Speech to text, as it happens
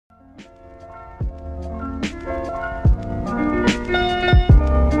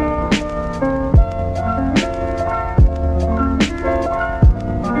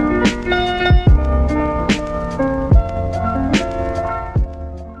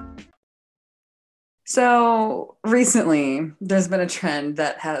So recently, there's been a trend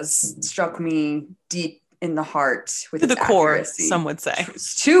that has struck me deep in the heart with To its the core, accuracy. some would say.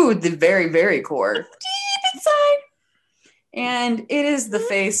 To the very, very core, deep inside. And it is the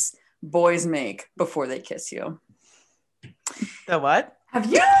face boys make before they kiss you. The what?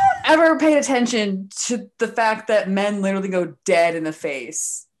 Have you ever paid attention to the fact that men literally go dead in the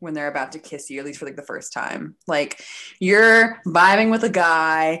face when they're about to kiss you, at least for like the first time? Like you're vibing with a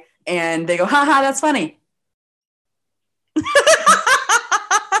guy and they go, haha, that's funny.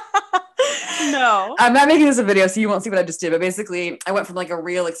 No. I'm not making this a video, so you won't see what I just did. But basically, I went from like a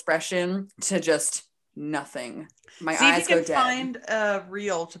real expression to just nothing. My See if eyes you go can dead. find a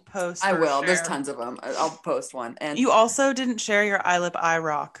reel to post. I will. Share. There's tons of them. I'll post one. And you also didn't share your eye lip eye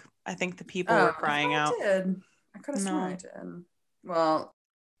rock. I think the people were crying out. I could have sworn I did. Well,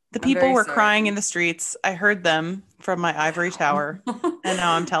 the people were crying in the streets. I heard them from my ivory tower, and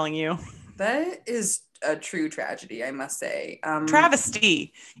now I'm telling you. That is a true tragedy, I must say.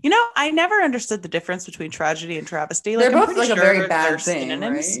 Travesty. You know, I never understood the difference between tragedy and travesty. They're both like a very bad thing,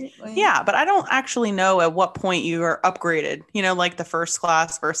 synonyms. Right? Like, yeah, but I don't actually know at what point you are upgraded. You know, like the first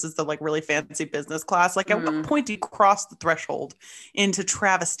class versus the like really fancy business class. Like at what point do you cross the threshold into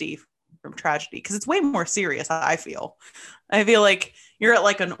travesty from tragedy? Because it's way more serious, I feel. I feel like you're at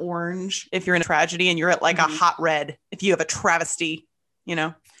like an orange if you're in a tragedy, and you're at like a hot red if you have a travesty, you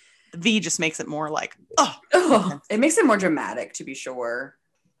know? The V just makes it more like, it makes it more dramatic, to be sure.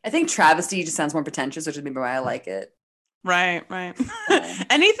 I think travesty just sounds more pretentious, which is maybe why I like it. Right.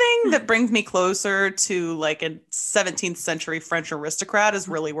 Anything that brings me closer to like a 17th century French aristocrat is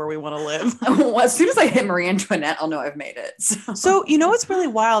really where we want to live. Well, as soon as I hit Marie Antoinette, I'll know I've made it. So you know what's really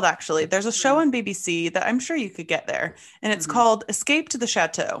wild, actually? There's a show on BBC that I'm sure you could get there, and it's called Escape to the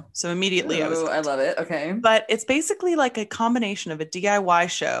Chateau. So immediately I love it. Okay. But it's basically like a combination of a DIY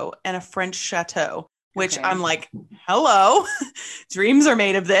show and a French chateau, which I'm like, hello, dreams are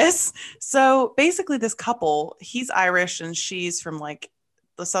made of this. So basically this couple, he's Irish and she's from like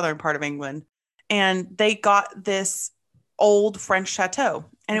the southern part of England. And they got this old French chateau,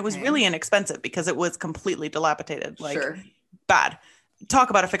 and it was really inexpensive because it was completely dilapidated. Like bad. Talk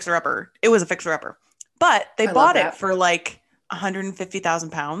about a fixer-upper. It was a fixer-upper. But they bought it for like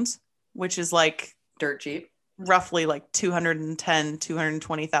 £150,000, which is like dirt cheap. Roughly like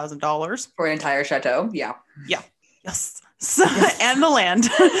 $220,000 for an entire chateau. Yeah. Yes. So, and the land.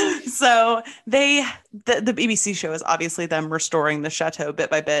 So the BBC show is obviously them restoring the chateau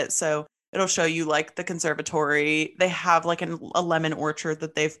bit by bit. So it'll show you like the conservatory. They have like a lemon orchard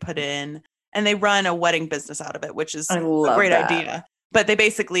that they've put in, and they run a wedding business out of it, which is a great idea. But they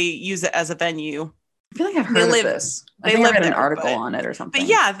basically use it as a venue. I feel like I've heard of this. I think I read an article on it or something. But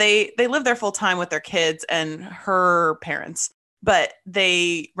yeah, they live there full time with their kids and her parents, but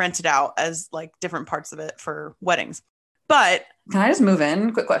they rent it out as like different parts of it for weddings. But can I just move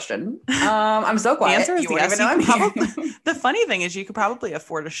in? Quick question. I'm so quiet. The answer is yes. The funny thing is you could probably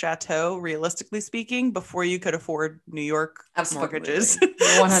afford a chateau, realistically speaking, before you could afford New York mortgages.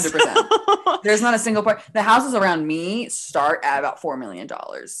 100%. There's not a single part. The houses around me start at about $4 million.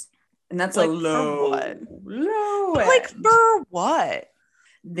 And that's like, a low. For what? Low. Like for what?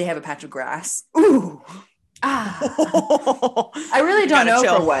 They have a patch of grass. Ooh. I really don't know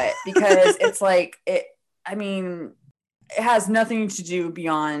for what, because it's like it. I mean, it has nothing to do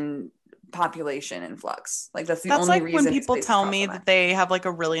beyond population influx. Like that's the only like reason. When people tell me that they have like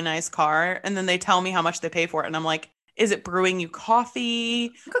a really nice car, and then they tell me how much they pay for it, and I'm like, is it brewing you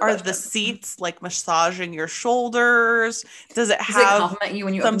coffee? Are the seats like massaging your shoulders? Does it compliment you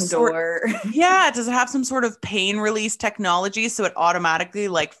when you open the door? Yeah. Does it have some sort of pain release technology so it automatically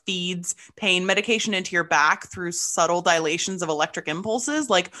like feeds pain medication into your back through subtle dilations of electric impulses?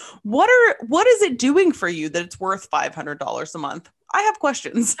 Like what is it doing for you that it's worth $500 a month? I have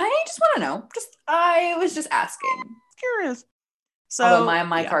questions. I just want to know. I was just asking. Curious. So although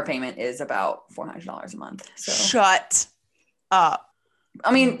my car payment is about $400 a month. So. Shut up.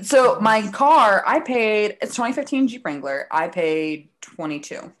 I mean, so my car, it's 2015 Jeep Wrangler. I paid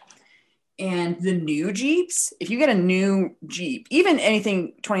 $22. And the new Jeeps, if you get a new Jeep, even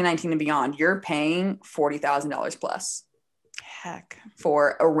anything 2019 and beyond, you're paying $40,000 plus. Heck.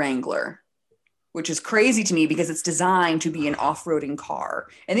 For a Wrangler, which is crazy to me because it's designed to be an off-roading car.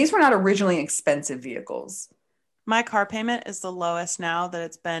 And these were not originally expensive vehicles. My car payment is the lowest now that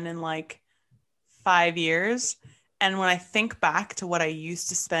it's been in like 5 years. And when I think back to what I used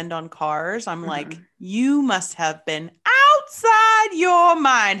to spend on cars, I'm like, you must have been outside your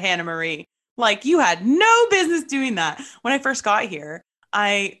mind, Hannah Marie. Like you had no business doing that. When I first got here,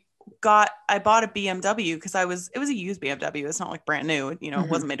 I I bought a BMW because it was a used BMW. It's not like brand new, you know, it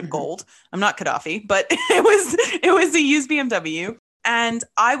wasn't made of gold. I'm not Gaddafi, but it was a used BMW. And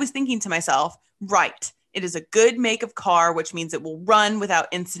I was thinking to myself, right, it is a good make of car, which means it will run without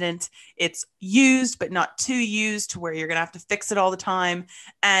incident. It's used, but not too used to where you're going to have to fix it all the time.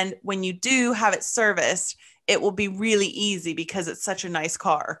 And when you do have it serviced, it will be really easy because it's such a nice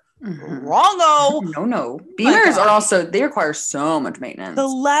car. Wrong-o. No. Beamers are also, they require so much maintenance. The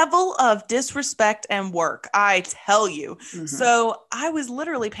level of disrespect and work, I tell you. So I was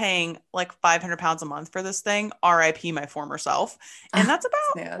literally paying like 500 pounds a month for this thing, RIP my former self. And that's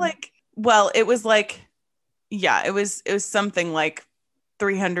about like, well, it was like, yeah, it was something like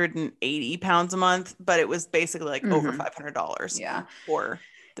 380 pounds a month, but it was basically like over $500. Yeah. For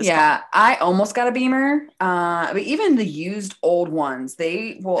car. I almost got a Beamer. But even the used old ones,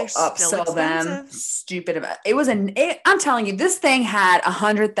 they will upsell them stupid about it. I'm telling you, this thing had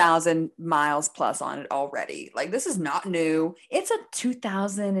 100,000 miles plus on it already. Like, this is not new. It's a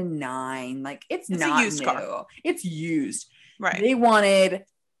 2009. Like, it's not a used new car. It's used. Right. They wanted,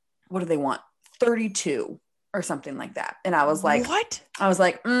 what do they want? 32 or something like that. And I was like, what? I was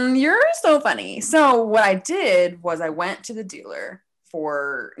like, you're so funny. So what I did was I went to the dealer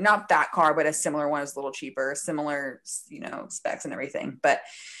for not that car, but a similar one. Is a little cheaper, similar, you know, specs and everything, but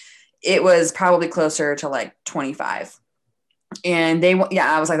it was probably closer to like 25. And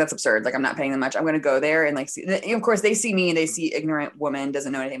I was like, that's absurd. Like, I'm not paying them much. I'm going to go there and like see. Of course, they see me and they see ignorant woman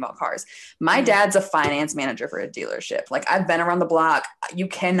doesn't know anything about cars. My dad's a finance manager for a dealership. Like, I've been around the block. You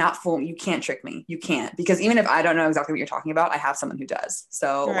cannot fool me. You can't trick me. You can't, because even if I don't know exactly what you're talking about, I have someone who does.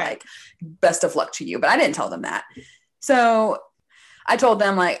 So like, best of luck to you. But I didn't tell them that. So I told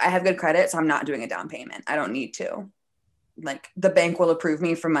them, like, I have good credit, so I'm not doing a down payment. I don't need to. Like, the bank will approve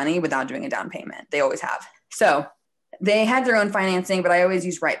me for money without doing a down payment. They always have. So they had their own financing, but I always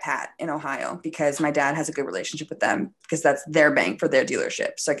use Right Pat in Ohio because my dad has a good relationship with them because that's their bank for their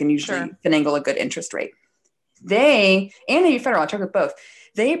dealership. So I can usually finagle a good interest rate. They federal, I checked with both.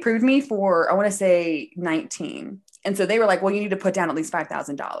 They approved me for, I want to say 19. And so they were like, well, you need to put down at least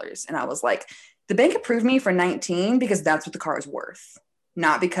 $5,000. And I was like, the bank approved me for 19 because that's what the car is worth,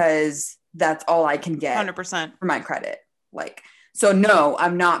 not because that's all I can get 100% for my credit. Like, so no,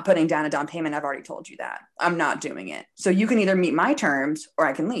 I'm not putting down a down payment. I've already told you that. I'm not doing it. So you can either meet my terms or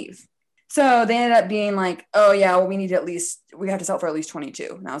I can leave. So they ended up being like, oh yeah, well, we have to sell for at least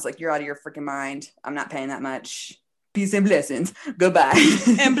 22. And I was like, you're out of your freaking mind. I'm not paying that much. Peace and blessings. Goodbye.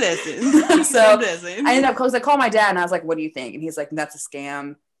 And blessings. So I ended up closing. I called my dad and I was like, what do you think? And he's like, that's a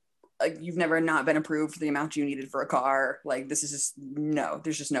scam. Like, you've never not been approved for the amount you needed for a car. Like, this is just, no,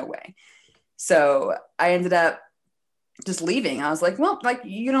 there's just no way. So I ended up just leaving. I was like, well, like,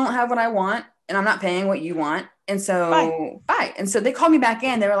 you don't have what I want and I'm not paying what you want. And so bye. And so they called me back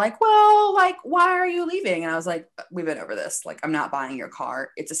in. They were like, well, like, why are you leaving? And I was like, we've been over this. Like, I'm not buying your car.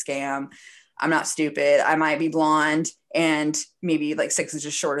 It's a scam. I'm not stupid. I might be blonde and maybe like 6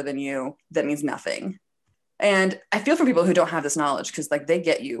 inches shorter than you. That means nothing. And I feel for people who don't have this knowledge because, like, they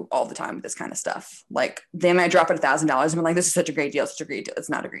get you all the time with this kind of stuff. Like, they might drop it $1,000 and be like, this is such a great deal, such a great deal.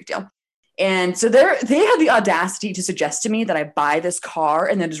 It's not a great deal. And so they had the audacity to suggest to me that I buy this car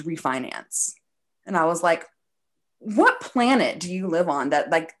and then just refinance. And I was like, what planet do you live on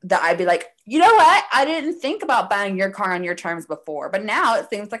that I'd be like, you know what? I didn't think about buying your car on your terms before, but now it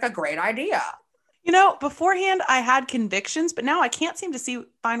seems like a great idea. You know, beforehand I had convictions, but now I can't seem to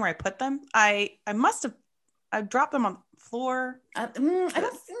find where I put them. I dropped them on the floor. I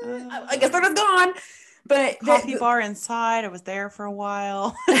guess they're just gone. But coffee bar inside. I was there for a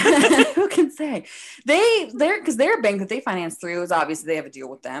while. Who can say? Because their bank that they finance through is obviously they have a deal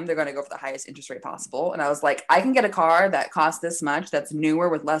with them. They're going to go for the highest interest rate possible. And I was like, I can get a car that costs this much, that's newer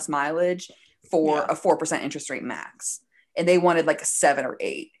with less mileage for a 4% interest rate max. And they wanted like a 7 or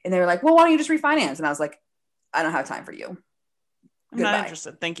 8. And they were like, well, why don't you just refinance? And I was like, I don't have time for you. I'm not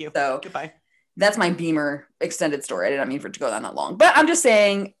interested. Thank you. So goodbye. That's my Beamer extended story. I did not mean for it to go down that long, but I'm just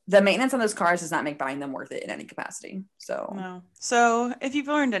saying the maintenance on those cars does not make buying them worth it in any capacity. So no. So if you've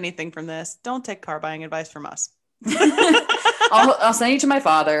learned anything from this, don't take car buying advice from us. I'll send you to my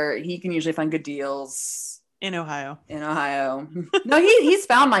father. He can usually find good deals in Ohio. No, he's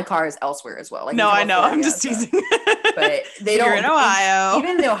found my cars elsewhere as well. Like, no, I know. I'm just teasing. But they don't. You're in Ohio.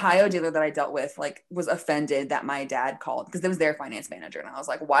 Even the Ohio dealer that I dealt with, like, was offended that my dad called because it was their finance manager, and I was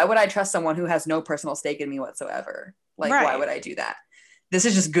like, why would I trust someone who has no personal stake in me whatsoever? Like, why would I do that? This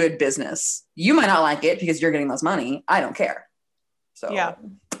is just good business. You might not like it because you're getting less money. I don't care. So yeah,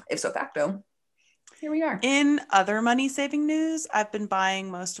 ipso facto. Here we are. In other money saving news, I've been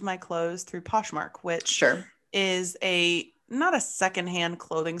buying most of my clothes through Poshmark, which is a not a secondhand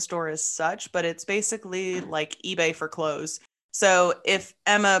clothing store as such, but it's basically like eBay for clothes. So if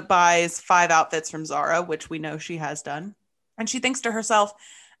Emma buys 5 outfits from Zara, which we know she has done, and she thinks to herself,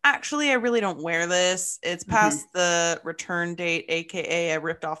 actually, I really don't wear this. It's past the return date, aka I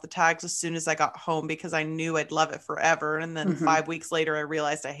ripped off the tags as soon as I got home because I knew I'd love it forever. And then 5 weeks later, I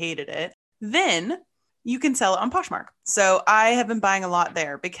realized I hated it. Then you can sell it on Poshmark. So I have been buying a lot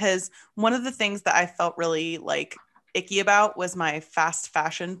there because one of the things that I felt really like icky about was my fast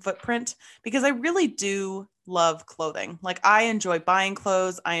fashion footprint, because I really do love clothing. Like I enjoy buying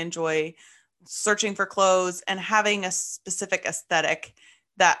clothes. I enjoy searching for clothes and having a specific aesthetic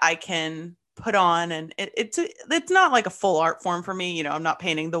that I can put on. And it's not like a full art form for me. You know, I'm not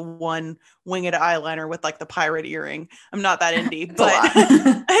painting the one winged eyeliner with like the pirate earring. I'm not that indie, but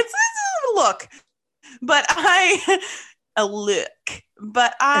it's a look. But I enjoy it.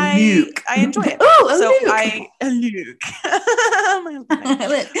 But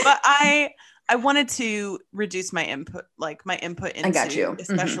I wanted to reduce my input into, I got you.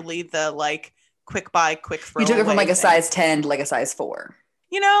 Especially the like quick buy, quick throw. You took it from like a size 10 to like a size 4.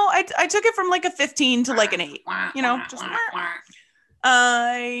 You know, I took it from like a 15 to like an 8. You know, just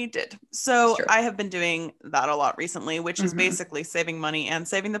I did. So I have been doing that a lot recently, which is basically saving money and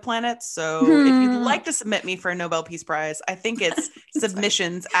saving the planet. So if you'd like to submit me for a Nobel Peace Prize, I think it's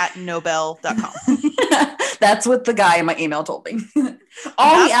submissions@nobel.com. That's what the guy in my email told me.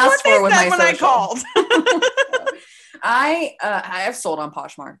 All he asked for was my social. I called. I have sold on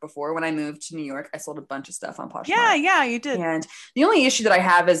Poshmark before. When I moved to New York, I sold a bunch of stuff on Poshmark. Yeah, you did. And the only issue that I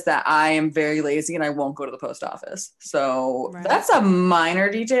have is that I am very lazy and I won't go to the post office. That's a minor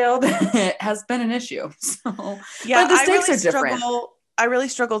detail that has been an issue. So yeah, but the stakes are different. I really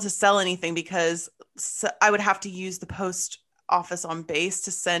struggle to sell anything because I would have to use the post office on base to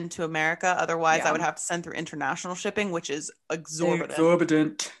send to America. Otherwise, I would have to send through international shipping, which is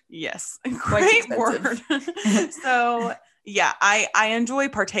exorbitant. Yes. Great word. So yeah, I enjoy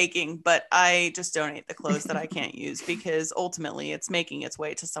partaking, but I just donate the clothes that I can't use because ultimately it's making its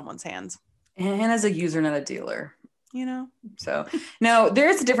way to someone's hands. And as a user, not a dealer. You know, so no,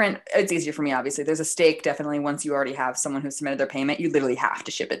 there's it's easier for me. Obviously there's a stake. Definitely. Once you already have someone who submitted their payment, you literally have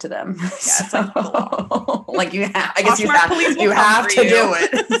to ship it to them. Yeah. It's like you have to do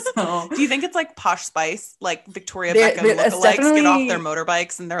it. So. Do you think it's like Posh Spice, like Victoria Beckham lookalikes get off their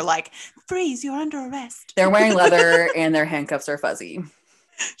motorbikes and they're like, freeze, you're under arrest. They're wearing leather and their handcuffs are fuzzy.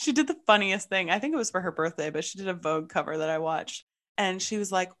 She did the funniest thing. I think it was for her birthday, but she did a Vogue cover that I watched. And she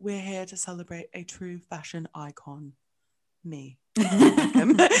was like, we're here to celebrate a true fashion icon. Me.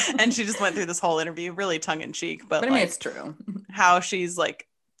 And she just went through this whole interview really tongue-in-cheek, but I mean, it's true how she's like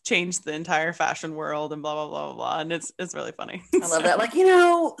changed the entire fashion world and blah blah blah blah, and it's really funny. I love that. Like, you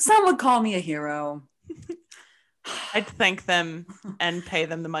know, some would call me a hero. I'd thank them and pay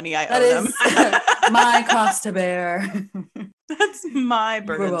them the money I owe them. My cross to bear. That's my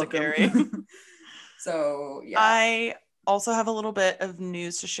burden to carry. So yeah, I also have a little bit of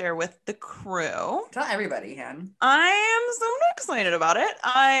news to share with the crew. Tell everybody, Han. I am so excited about it.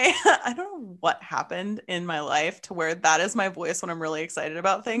 I don't know what happened in my life to where that is my voice when I'm really excited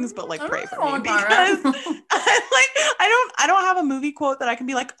about things, but like pray for me because I don't have a movie quote that I can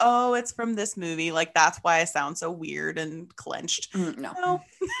be like, oh, it's from this movie. Like that's why I sound so weird and clenched. No.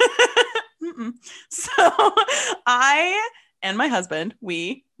 So I and my husband,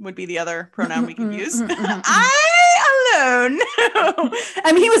 we would be the other pronoun we could use. I alone.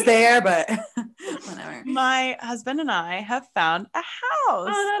 I mean, he was there, but whatever. My husband and I have found a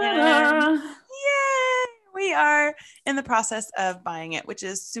house. Yay! We are in the process of buying it, which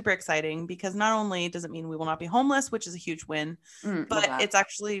is super exciting because not only does it mean we will not be homeless, which is a huge win, but it's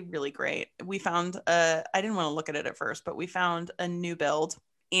actually really great. We found I didn't want to look at it at first, but we found a new build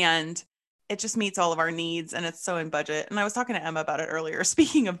and it just meets all of our needs and it's so in budget. And I was talking to Emma about it earlier.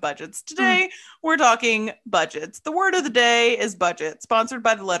 Speaking of budgets, today we're talking budgets. The word of the day is budget, sponsored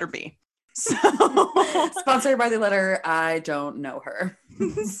by the letter B. So sponsored by the letter I don't know her.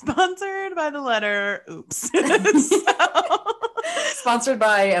 Sponsored by the letter oops. Sponsored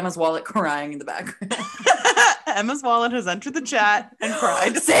by Emma's wallet crying in the background. Emma's wallet has entered the chat and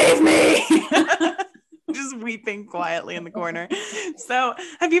cried. Save me! Just weeping quietly in the corner. So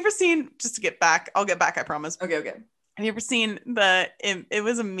have you ever seen, just to get back, I'll get back, I promise. Okay. Have you ever seen it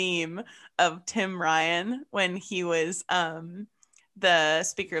was a meme of Tim Ryan when he was the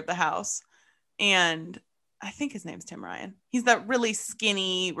Speaker of the House, and I think his name's Tim Ryan. He's that really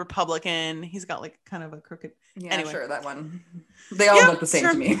skinny Republican. He's got like kind of a crooked. Yeah, anyway. Sure, that one. They all look the same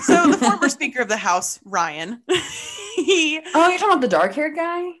to me. So the former Speaker of the House, Ryan. Oh, you're talking about the dark-haired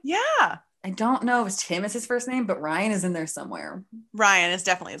guy? Yeah. I don't know if Tim is his first name, but Ryan is in there somewhere. Ryan is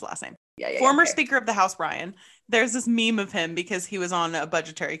definitely his last name. Yeah, Former okay. Speaker of the House, Ryan. There's this meme of him because he was on a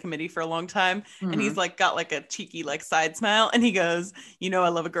budgetary committee for a long time, and he's like got like a cheeky like side smile, and he goes, I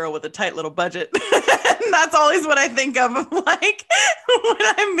love a girl with a tight little budget. And that's always what I think of like when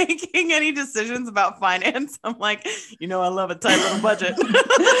I'm making any decisions about finance. I'm like, I love a tight little budget.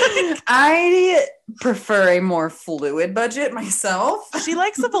 I prefer a more fluid budget myself. She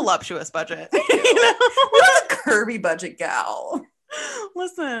likes a voluptuous budget. We're a curvy budget gal.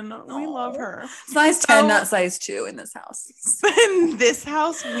 Listen, we love her. Size 10, not size 2 in this house. In this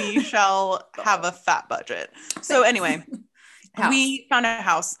house, we shall have a fat budget. So anyway, we found a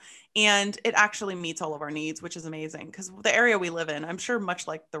house and it actually meets all of our needs, which is amazing because the area we live in, I'm sure much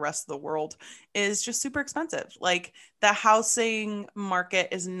like the rest of the world, is just super expensive. Like the housing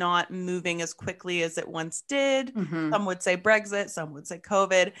market is not moving as quickly as it once did. Some would say Brexit, some would say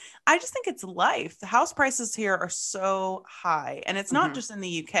COVID. I just think it's life. The house prices here are so high, and it's not just in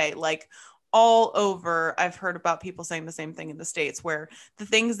the UK. Like all over, I've heard about people saying the same thing in the States, where the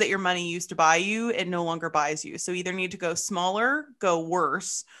things that your money used to buy you, it no longer buys you. So either need to go smaller, go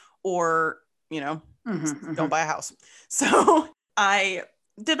worse, or, don't buy a house. So I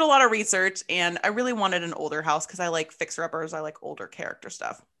did a lot of research, and I really wanted an older house because I like fixer-uppers. I like older character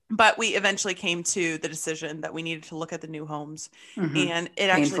stuff. But we eventually came to the decision that we needed to look at the new homes, and it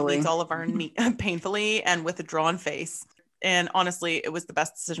actually meets all of our needs painfully and with a drawn face. And honestly, it was the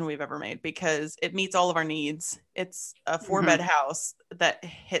best decision we've ever made because it meets all of our needs. It's a 4-bed house that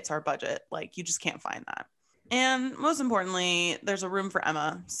hits our budget. Like you just can't find that. And most importantly, there's a room for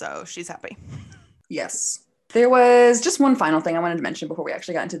Emma, so she's happy. Yes. There was just one final thing I wanted to mention before we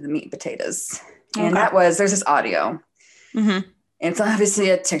actually got into the meat and potatoes. And that was, there's this audio. And it's obviously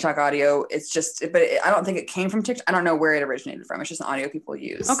a TikTok audio. It's just, but I don't think it came from TikTok. I don't know where it originated from. It's just an audio people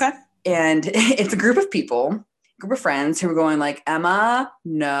use. Okay. And it's a group of friends who were going like, Emma,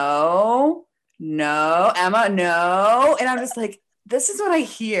 no, Emma, no. And I'm just like, this is what I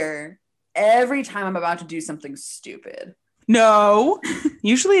hear every time I'm about to do something stupid. No,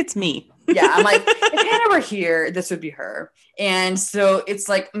 usually it's me. Yeah, I'm like, if Hanah were here, this would be her. And so it's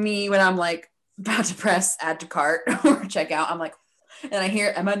like me when I'm like about to press add to cart or check out. I'm like, and I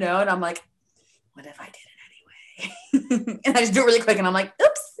hear Emma no, and I'm like, what if I did it anyway? And I just do it really quick, and I'm like,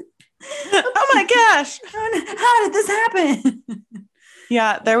 oops. Oh my gosh. How did this happen?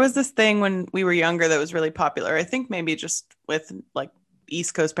 Yeah, there was this thing when we were younger that was really popular. I think maybe just with like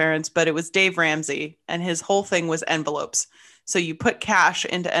East Coast parents, but it was Dave Ramsey, and his whole thing was envelopes. So you put cash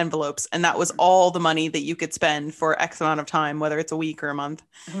into envelopes, and that was all the money that you could spend for X amount of time, whether it's a week or a month.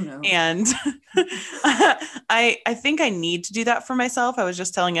 Oh no. And I think I need to do that for myself. I was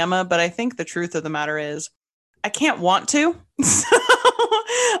just telling Emma, but I think the truth of the matter is I can't want to. So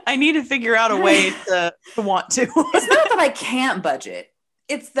I need to figure out a way to want to. It's not that I can't budget.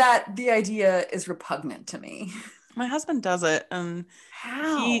 It's that the idea is repugnant to me. My husband does it, and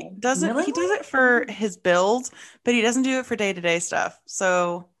how he doesn't. really? He does it for his bills, but he doesn't do it for day-to-day stuff.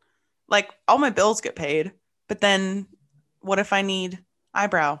 So, like, all my bills get paid, but then what if I need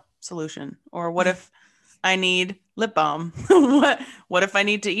eyebrow solution, or what if I need lip balm? What if I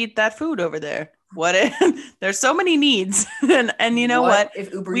need to eat that food over there? What if there's so many needs, and you know what?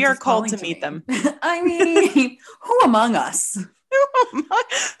 If Uber we Eats are is called calling to meet them. I mean, who among us? Who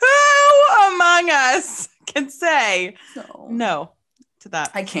among us can say no to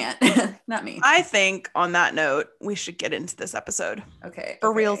that? I can't. Not me. I think on that note, we should get into this episode. Okay.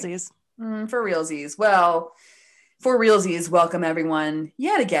 For realsies. For realsies. Well, for realsies, welcome everyone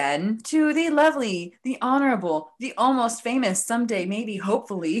yet again to the lovely, the honorable, the almost famous, someday, maybe,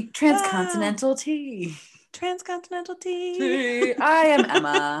 hopefully, Transcontinental Tea. Transcontinental Tea. I am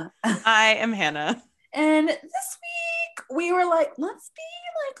Emma. I am Hanah. And this week we were like, let's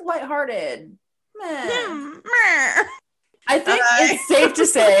be like lighthearted. I think it's safe to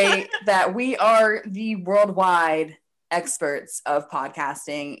say that we are the worldwide experts of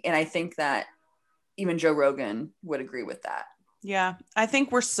podcasting. And I think that even Joe Rogan would agree with that. Yeah. I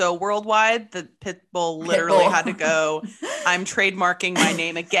think we're so worldwide that Pitbull literally had to go, I'm trademarking my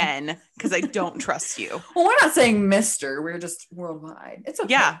name again because I don't trust you. Well, we're not saying Mr. We're just worldwide. It's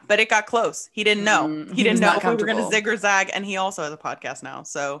okay. Yeah, but it got close. He didn't know. He didn't know if we were going to zig or zag. And he also has a podcast now.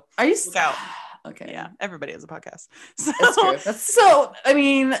 So are you look out. Okay. Yeah, everybody has a podcast. So, that's true. So, I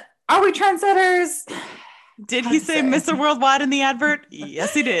mean, are we trendsetters? Did he say Mr. Worldwide in the advert?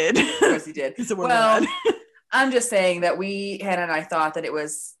 Yes, he did. Of course he did. Well, I'm just saying that Hanah and I thought that it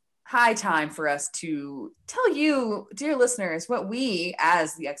was high time for us to tell you, dear listeners, what we,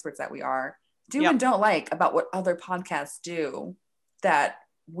 as the experts that we are, do and don't like about what other podcasts do that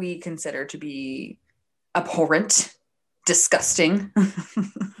we consider to be abhorrent, disgusting,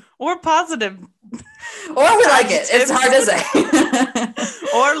 or positive. Or we like it. It's hard to say.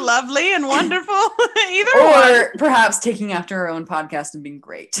 Or lovely and wonderful. Either or one. Perhaps taking after our own podcast and being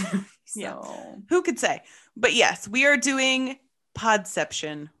great. Yeah. Who could say? But yes, we are doing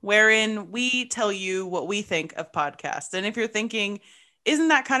Podception, wherein we tell you what we think of podcasts. And if you're thinking, isn't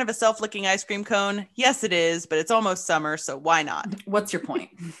that kind of a self-licking ice cream cone? Yes, it is, but it's almost summer, so why not? What's your point?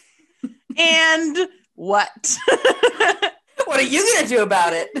 And what? What are you going to do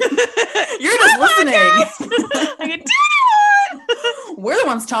about it? You're just listening. I can do it. We're the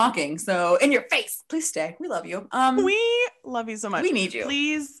ones talking, so in your face. Please stay. We love you. We love you so much. We need you.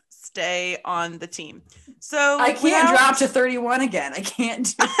 Please stay on the team. So I can't drop to 31 again. I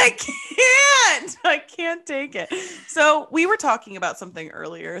can't. I can't take it. So we were talking about something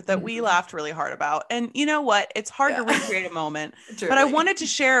earlier that we laughed really hard about. And you know what? It's hard to recreate a moment, but I wanted to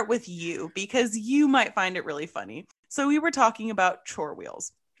share it with you because you might find it really funny. So we were talking about chore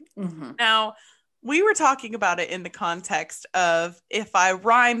wheels. Mm-hmm. Now, we were talking about it in the context of if I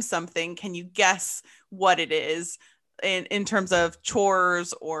rhyme something, can you guess what it is? In terms of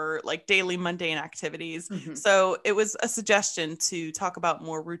chores or like daily mundane activities. Mm-hmm. So it was a suggestion to talk about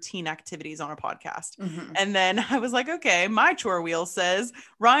more routine activities on a podcast. Mm-hmm. And then I was like, okay, my chore wheel says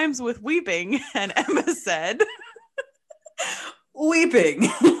rhymes with weeping. And Emma said, weeping.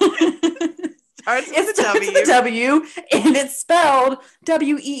 Starts with a W and it's spelled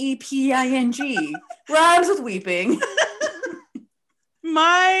WEEPING. Rhymes with weeping.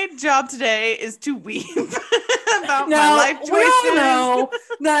 My job today is to weep about my life choices. We all know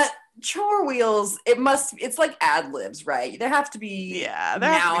that chore wheels, it's like ad libs, right? There have to be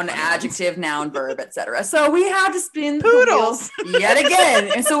noun, adjective, noun, verb, etc. So we had to spin poodles the wheels yet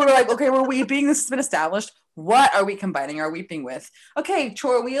again. And so we were like, okay, we're weeping. This has been established. What are we combining our weeping with? Okay,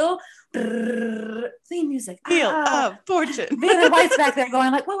 chore wheel. Theme music. Wheel of Fortune. Vanna White's back there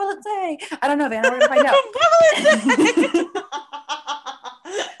going like, what will it say? I don't know, Vanna. We're gonna find out. What will it say?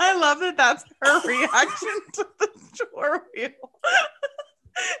 I love that that's her reaction to the chore wheel.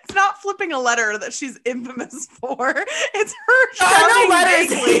 It's not flipping a letter that she's infamous for. It's her shouting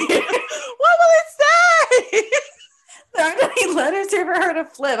vaguely. What will it say? There aren't any letters here for her to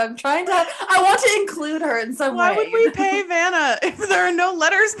flip. I want to include her in some way. Why would we pay Vanna if there are no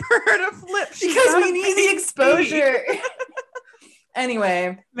letters for her to flip? Because we need the exposure.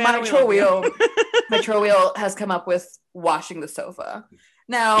 Anyway, my chore wheel has come up with washing the sofa.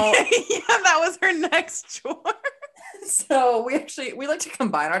 Now, that was her next chore. So we like to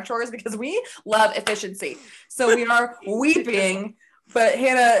combine our chores because we love efficiency. So we are weeping, but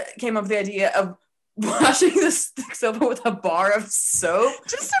Hanah came up with the idea of washing the sofa with a bar of soap.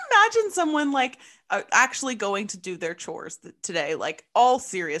 Just imagine someone like actually going to do their chores today, like all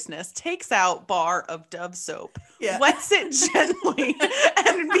seriousness, takes out bar of Dove soap, wets it gently,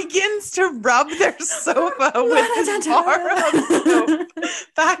 and begins to rub their sofa with this bar of soap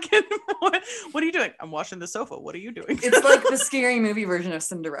back and forth. What are you doing? I'm washing the sofa. What are you doing? It's like the scary movie version of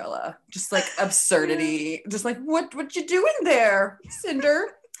Cinderella. Just like absurdity. Just like, what you doing there,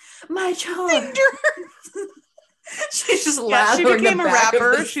 Cinder? My chore. Cinder. She's just laughing. She became a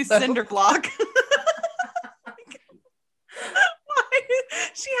rapper. She's Cinder Block.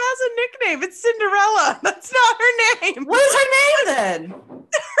 She has a nickname. It's Cinderella. That's not her name. What is her name then?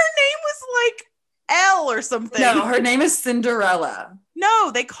 Her name was like L or something. No, her name is Cinderella.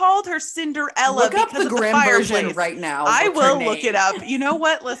 No, they called her Cinderella. Look up the grim version right now. I will look it up. You know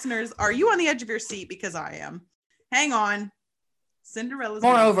what, listeners? Are you on the edge of your seat? Because I am. Hang on. Cinderella's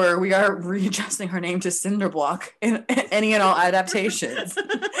Moreover, we are readjusting her name to Cinderblock in any and all adaptations.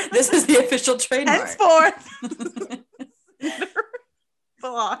 This is the official trademark. Henceforth.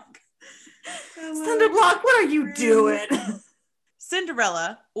 Cinderblock. Cinderblock, what are you doing?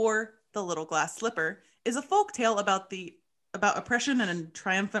 Cinderella, or the Little Glass Slipper, is a folk tale about oppression and a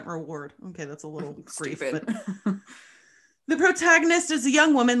triumphant reward. Okay, that's a little brief, but the protagonist is a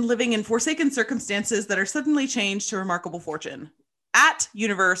young woman living in forsaken circumstances that are suddenly changed to remarkable fortune. At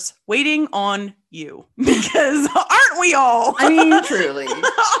universe, waiting on you. Because aren't we all? I mean, truly.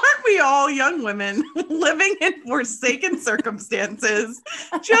 Aren't we all young women living in forsaken circumstances,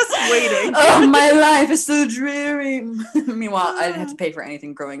 just waiting? Oh, my life is so dreary. Meanwhile, I didn't have to pay for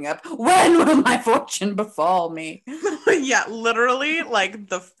anything growing up. When will my fortune befall me? Yeah, literally, like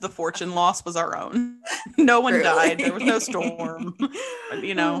the fortune loss was our own. No one died. There was no storm. But,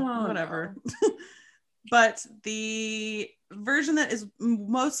 whatever. No. But the version that is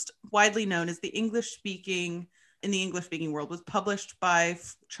most widely known as in the English speaking world was published by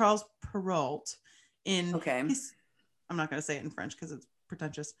Charles Perrault in I'm not going to say it in French because it's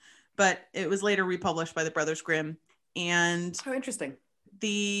pretentious. But it was later republished by the Brothers Grimm. And oh, interesting.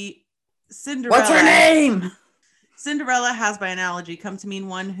 The Cinderella. What's her name? Cinderella has, by analogy, come to mean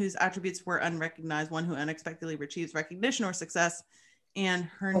one whose attributes were unrecognized, one who unexpectedly achieves recognition or success. And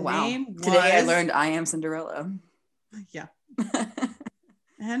her name was... Today I learned I am Cinderella. Yeah.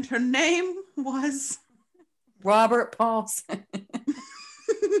 And her name was... Robert Paulson.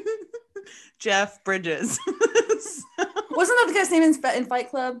 Jeff Bridges. Wasn't that the guy's name in Fight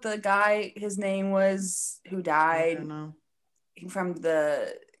Club? The guy, his name was, who died I don't know. From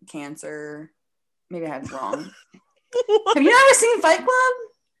the cancer. Maybe I had it wrong. Have you never seen Fight Club?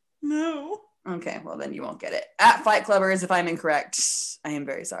 No. Okay, well then you won't get it. At Fight Clubbers, if I'm incorrect, I am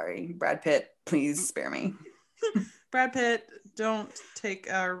very sorry. Brad Pitt, please spare me. Brad Pitt, don't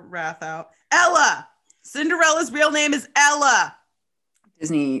take our wrath out. Ella! Cinderella's real name is Ella.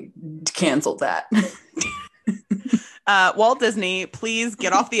 Disney canceled that. Walt Disney, please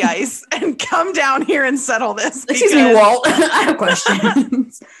get off the ice and come down here and settle this. Excuse me, Walt. I have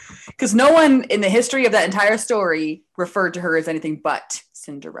questions. Because no one in the history of that entire story referred to her as anything but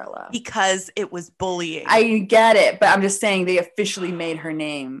Cinderella. Because it was bullying. I get it, but I'm just saying they officially made her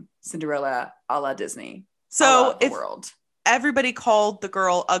name Cinderella a la Disney. So if world. Everybody called the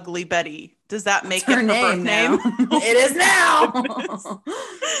girl Ugly Betty, does that make it her birth name? It is now.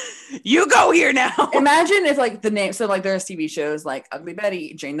 You go here now. Imagine if like the name, so like there's TV shows like Ugly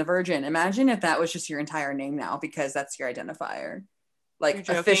Betty, Jane the Virgin. Imagine if that was just your entire name now because that's your identifier. Like You're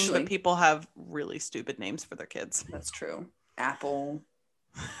joking, officially. but people have really stupid names for their kids. That's true. Apple.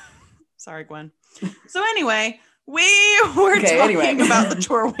 Sorry, Gwen. So anyway, we were talking about the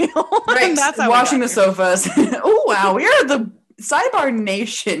chore wheel. Right. And that's how washing the sofas. Oh wow, we are the sidebar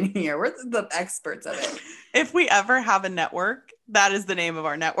nation here. We're the experts of it. If we ever have a network, that is the name of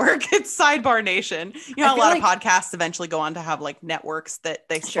our network. It's Sidebar Nation. You know, a lot of podcasts eventually go on to have like networks that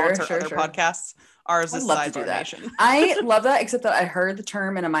they sponsor other podcasts. Ours is Sidebar Nation. I love that, except that I heard the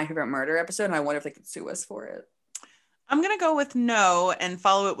term in a My Favorite Murder episode, and I wonder if they could sue us for it. I'm going to go with no and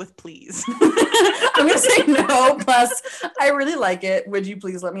follow it with please. I'm going to say no, plus I really like it. Would you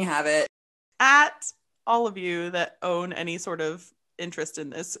please let me have it? At all of you that own any sort of interest in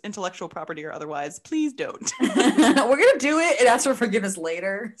this, intellectual property or otherwise, please don't. We're going to do it and ask for forgiveness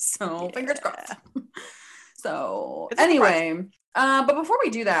later. So fingers crossed. So anyway, but before we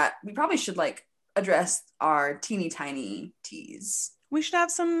do that, we probably should like address our teeny tiny teas. We should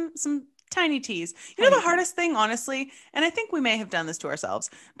have some tiny teas. You know the hardest thing, honestly, and I think we may have done this to ourselves,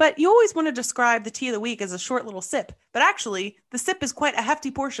 but you always want to describe the tea of the week as a short little sip, but actually the sip is quite a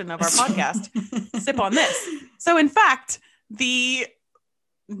hefty portion of our podcast. Sip on this. So in fact, the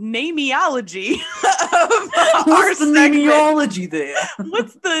nameology of What's the nameology there?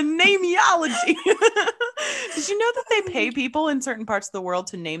 What's the nameology? Did you know that they pay people in certain parts of the world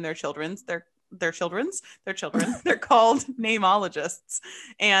to name their children? They're children. They're called nameologists,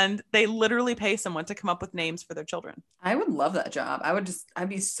 and they literally pay someone to come up with names for their children. I would love that job. I'd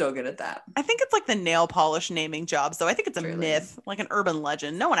be so good at that. I think it's like the nail polish naming jobs, though. I think it's a myth, like an urban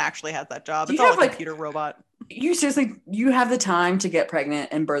legend. No one actually has that job. It's all a computer robot. You seriously, you have the time to get pregnant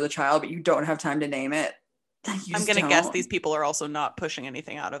and birth a child, but you don't have time to name it. I'm going to guess these people are also not pushing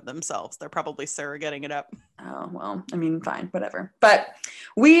anything out of themselves. They're probably surrogating it up. Oh, well, I mean, fine, whatever. But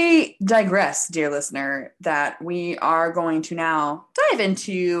we digress, dear listener, that we are going to now dive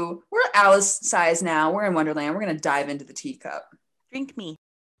into, we're Alice size now. We're in Wonderland. We're going to dive into the teacup. Drink me.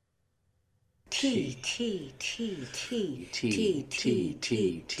 Tea.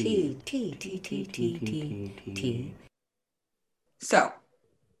 So.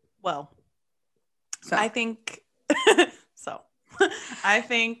 I think I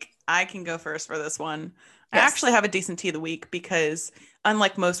think I can go first for this one. Yes. I actually have a decent tea of the week because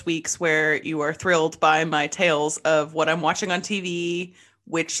unlike most weeks where you are thrilled by my tales of what I'm watching on TV,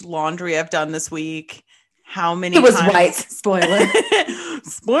 which laundry I've done this week, how many It was white. Spoiler.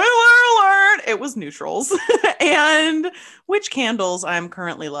 Spoiler alert. It was neutrals. And which candles I'm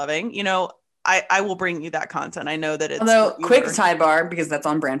currently loving. You know, I will bring you that content. I know that it's... Although, quick sidebar, because that's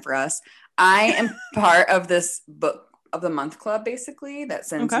on brand for us. I am part of this book of the month club, basically, that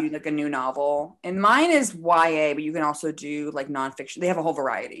sends you like a new novel. And mine is YA, but you can also do like nonfiction. They have a whole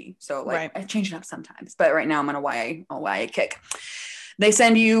variety. So like I change it up sometimes. But right now I'm on a YA kick. They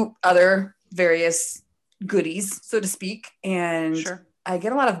send you other various goodies, so to speak. And I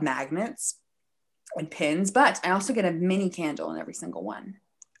get a lot of magnets and pins, but I also get a mini candle in every single one.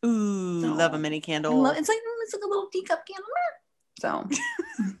 Ooh, love a mini candle. It's like a little teacup candle. So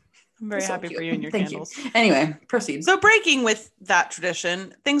I'm very happy for you and your Thank candles. You. Anyway, proceed. So breaking with that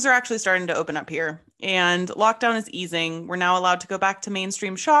tradition, things are actually starting to open up here, and lockdown is easing. We're now allowed to go back to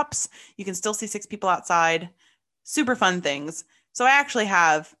mainstream shops. You can still see 6 people outside. Super fun things. So I actually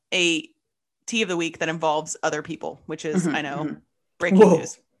have a tea of the week that involves other people, which is, I know, breaking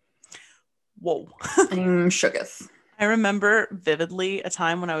news. Whoa. I'm shooketh. I remember vividly a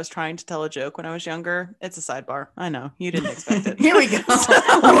time when I was trying to tell a joke when I was younger. It's a sidebar. I know. You didn't expect it. Here we go.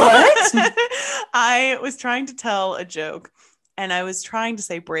 What? I was trying to tell a joke and I was trying to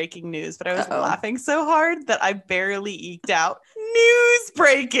say breaking news, but I was laughing so hard that I barely eked out news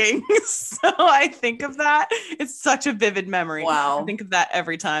breaking. So I think of that. It's such a vivid memory. Wow. I think of that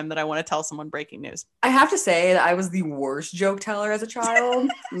every time that I want to tell someone breaking news. I have to say that I was the worst joke teller as a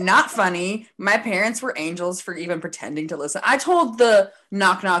child. Not funny. My parents were angels for even pretending to listen. I told the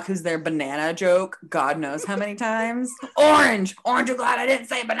knock knock who's there banana joke God knows how many times. Orange. Aren't you glad I didn't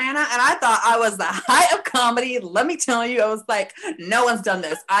say banana? And I thought I was the height of comedy. Let me tell you, I was like, no one's done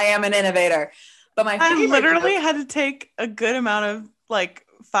this. I am an innovator. But I literally had to take a good amount of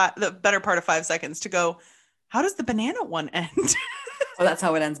the better part of 5 seconds to go, how does the banana one end? Well, that's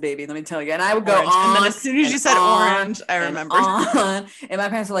how it ends, baby. Let me tell you. And I would go orange. on. And then as soon as you said orange, I remembered. And my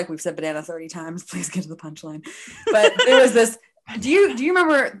parents were like, we've said banana 30 times. Please get to the punchline. But there was this. Do you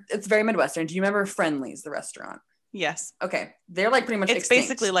remember? It's very Midwestern. Do you remember Friendly's, the restaurant? Yes. Okay. They're like pretty much It's extinct.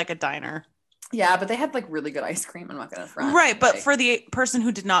 basically like a diner. Yeah, but they had like really good ice cream. I'm not gonna front. Right, but for the person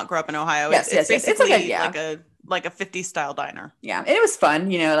who did not grow up in Ohio, it's basically like a 50s style diner. Yeah, and it was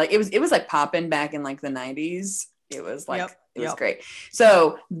fun. You know, like it was like popping back in like the 90s. It was like it was great.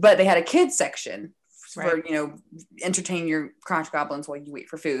 So, but they had a kids section for entertain your crotch goblins while you wait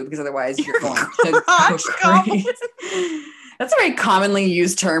for food, because otherwise you're going to crotch goblins. That's a very commonly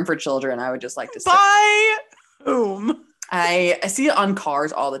used term for children. I would just like to say. By whom? I see it on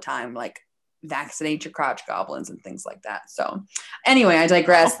cars all the time, like vaccinate your crotch goblins and things like that. So anyway, I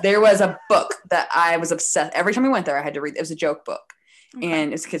digress. There was a book that I was obsessed. Every time we went there, I had to read. It was a joke book,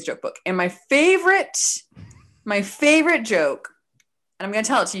 and it's a kid's joke book. And my favorite joke, and I'm going to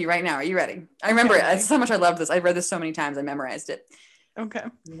tell it to you right now. Are you ready? I remember it. That's how much I love this. I read this so many times. I memorized it. Okay.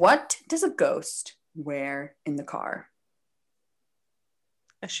 What does a ghost wear in the car?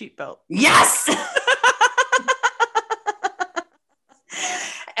 A sheet belt. Yes.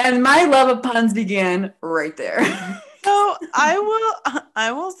 And my love of puns began right there. So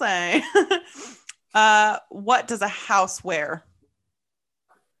I will say, what does a house wear?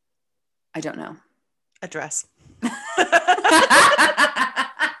 I don't know. A dress.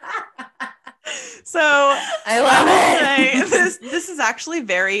 So I love it. This is actually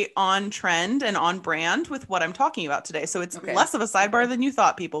very on trend and on brand with what I'm talking about today. So it's less of a sidebar than you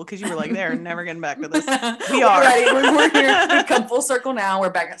thought, people, because you were like, they're never getting back to this. We are. We're here. We've come full circle now. We're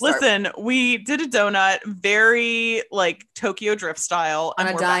back at start. Listen, we did a donut, very like Tokyo Drift style. On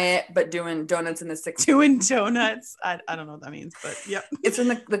a diet, but doing donuts in the 6 Doing donuts. I don't know what that means, but yep. It's in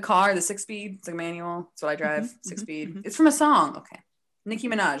the car, the 6-speed. It's a manual. That's what I drive. 6-speed. It's from a song. Okay. Nicki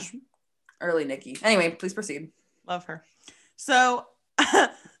Minaj. Early Nicki. Anyway, please proceed. Love her. So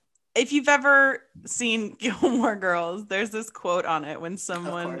if you've ever seen Gilmore Girls, there's this quote on it when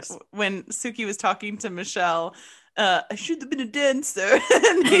Suki was talking to Michelle, I should have been a dancer.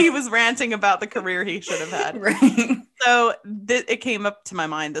 And he was ranting about the career he should have had. Right. So it came up to my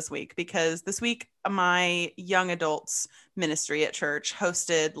mind this week, because this week my young adults ministry at church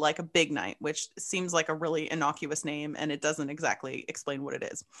hosted like a big night, which seems like a really innocuous name, and it doesn't exactly explain what it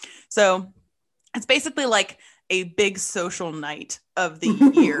is. So it's basically like a big social night of the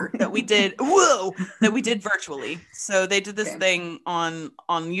year that we did virtually. So they did this thing on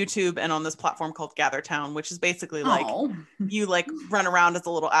YouTube and on this platform called GatherTown, which is basically like you like run around as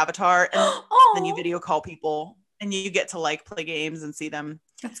a little avatar, and then you video call people, and you get to like play games and see them.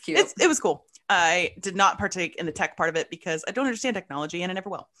 That's cute. It was cool. I did not partake in the tech part of it because I don't understand technology, and I never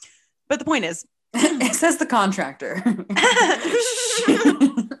will. But the point is, it says the contractor.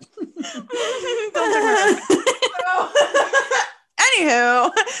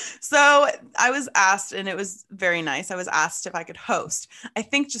 Anywho, so I was asked, and it was very nice. I was asked if I could host. I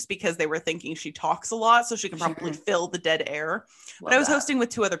think just because they were thinking she talks a lot, so she can probably fill the dead air. But I was hosting with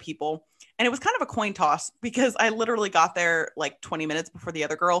 2 other people. And it was kind of a coin toss, because I literally got there like 20 minutes before the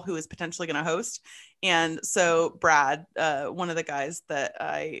other girl who is potentially going to host. And so Brad, one of the guys that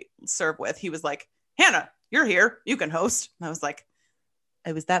I serve with, he was like, Hannah, you're here. You can host. And I was like,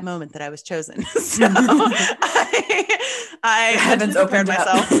 it was that moment that I was chosen. So I had to prepare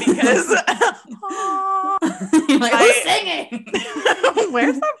myself because you're like, who's singing?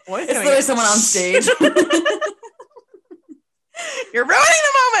 Where's that voice? It's literally someone on stage. You're ruining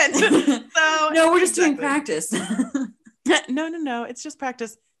the moment. So no, we're just doing practice. No. It's just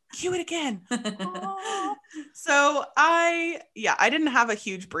practice. Cue it again. So I didn't have a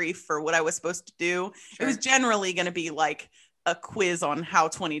huge brief for what I was supposed to do. Sure. It was generally going to be like a quiz on how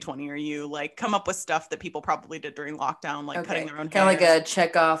 2020 are you, like come up with stuff that people probably did during lockdown, like cutting their own hair. Kind of like a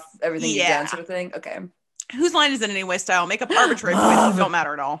check off everything you've done sort of thing. Okay. Whose line is it anyway style, make up arbitrary points, don't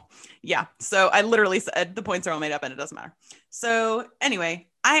matter at all. Yeah. So I literally said the points are all made up and it doesn't matter. So anyway,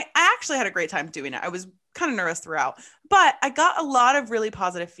 I actually had a great time doing it. I was kind of nervous throughout, but I got a lot of really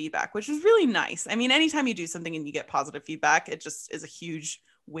positive feedback, which was really nice. I mean, anytime you do something and you get positive feedback, it just is a huge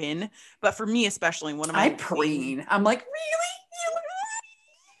win. But for me, especially one of my I'm like, really?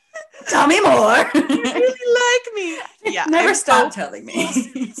 Tell me more. You really like me. Yeah. Never stop telling me.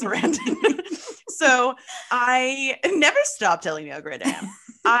 So I never stopped telling me how great I am.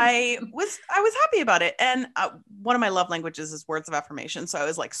 I was happy about it. And one of my love languages is words of affirmation. So I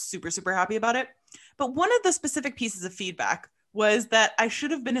was like super, super happy about it. But one of the specific pieces of feedback was that I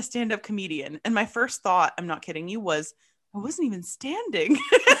should have been a stand-up comedian. And my first thought, I'm not kidding you, was I wasn't even standing.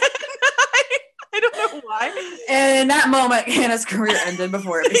 I don't know why. And in that moment, Hannah's career ended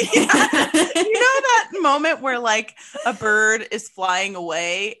before it began. You know that moment where like a bird is flying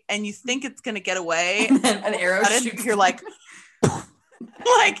away and you think it's going to get away. And then an arrow shoots. You're like,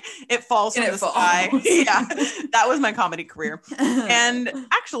 like it falls from the sky. Yeah, that was my comedy career. And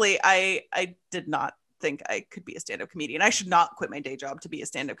actually, I did not think I could be a stand-up comedian. I should not quit my day job to be a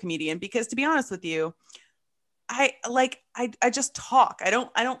stand-up comedian because, to be honest with you, I just talk. I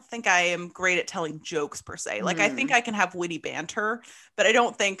don't think I am great at telling jokes per se. Like I think I can have witty banter, but I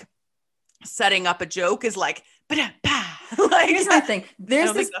don't think setting up a joke is like, like here's my thing. I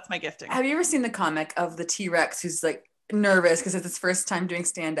don't think that's my gifting. Have you ever seen the comic of the T-Rex who's like nervous because it's his first time doing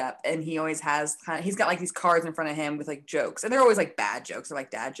stand-up and he always has he's got like these cards in front of him with like jokes and they're always like bad jokes or like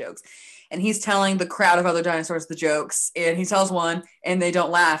dad jokes and he's telling the crowd of other dinosaurs the jokes and he tells one and they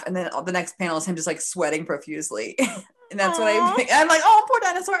don't laugh and then the next panel is him just like sweating profusely. And that's what I'm like, oh, poor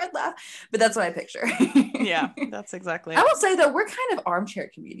dinosaur, I'd laugh. But that's what I picture. Yeah, that's exactly. I will say that we're kind of armchair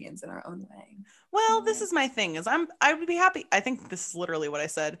comedians in our own way. Well, this is my thing is I would be happy. I think this is literally what I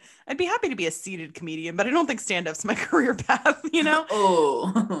said. I'd be happy to be a seated comedian, but I don't think stand-up's my career path, you know?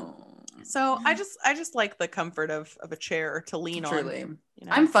 Oh. So I just like the comfort of a chair to lean Truly. on. You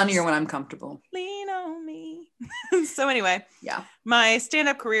know? I'm funnier when I'm comfortable. Lean on me. So anyway, yeah, my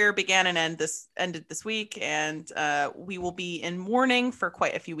stand-up career began and ended this week, and we will be in mourning for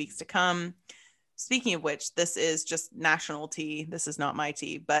quite a few weeks to come. Speaking of which, this is just national tea. This is not my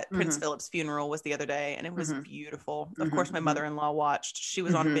tea, but Prince Philip's funeral was the other day, and it was beautiful. Of course, my mother-in-law watched. She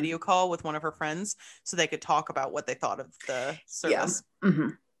was on a video call with one of her friends, so they could talk about what they thought of the service. Yeah.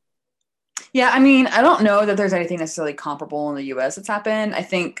 Yeah, I mean, I don't know that there's anything necessarily comparable in the U.S. that's happened. I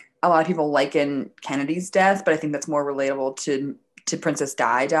think a lot of people liken Kennedy's death, but I think that's more relatable to Princess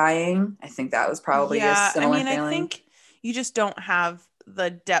Di dying. I think that was probably a similar feeling. I think you just don't have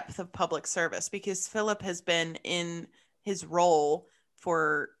the depth of public service because Philip has been in his role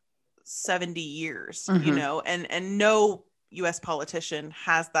for 70 years, you know, and no U.S. politician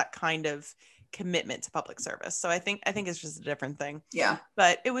has that kind of commitment to public service. So I think it's just a different thing. Yeah.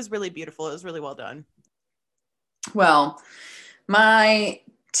 But it was really beautiful. It was really well done. Well, my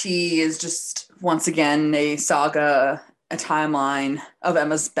tea is just once again a saga, a timeline of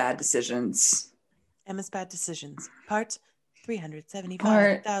Emma's bad decisions. Emma's bad decisions, part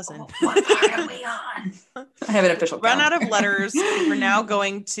 375,000. What part are we on? I have an official count. Run out of letters. We're now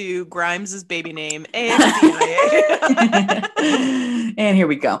going to Grimes's baby name, AMDIA. And here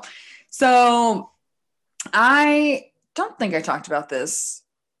we go. So I don't think I talked about this.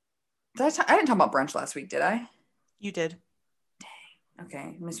 I didn't talk about brunch last week, did I? You did. Dang.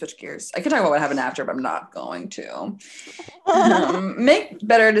 Okay, let me switch gears. I could talk about what happened after, but I'm not going to. Make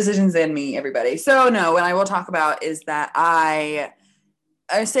better decisions than me, everybody. So no, what I will talk about is that I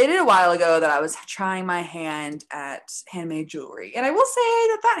stated a while ago that I was trying my hand at handmade jewelry. And I will say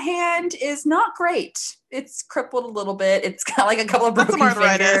that hand is not great. It's crippled a little bit. It's got like a couple of broken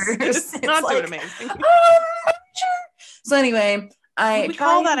fingers. It's not doing amazing. Sure. So anyway, Would we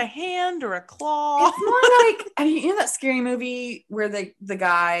call that a hand or a claw? It's more like, I mean, you know that scary movie where the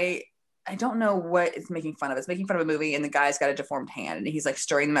guy, I don't know what it's making fun of. It's making fun of a movie and the guy's got a deformed hand and he's like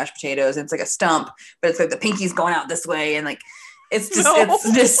stirring the mashed potatoes and it's like a stump, but it's like the pinky's going out this way and like, it's just,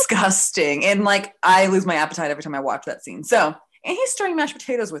 it's disgusting. And like, I lose my appetite every time I watch that scene. So, and he's stirring mashed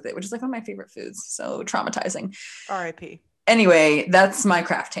potatoes with it, which is like one of my favorite foods. So traumatizing. R.I.P. Anyway, that's my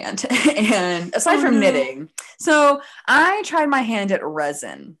craft hand. And aside from knitting, so I tried my hand at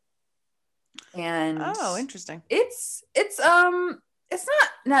resin. And interesting. It's not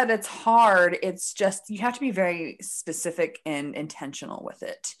that it's hard. It's just you have to be very specific and intentional with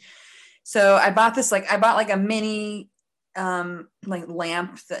it. So I bought a mini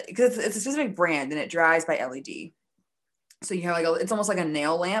lamp that, because it's a specific brand and it dries by LED. So you have it's almost like a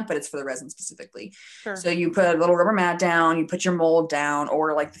nail lamp, but it's for the resin specifically. Sure. So you put a little rubber mat down, you put your mold down,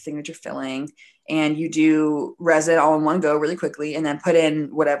 or like the thing that you're filling, and you do resin all in one go really quickly, and then put in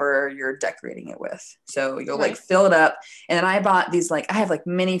whatever you're decorating it with. So you'll like fill it up. And then I bought these, I have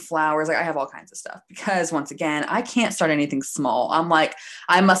mini flowers. I have all kinds of stuff because once again, I can't start anything small. I'm like,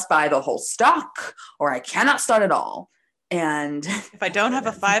 I must buy the whole stock or I cannot start it all. And if I don't have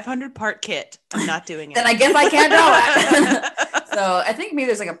a 500 part kit, I'm not doing it. Then I guess I can't do it. So I think maybe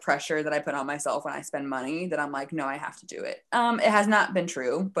there's a pressure that I put on myself when I spend money that I'm like, no, I have to do it. It has not been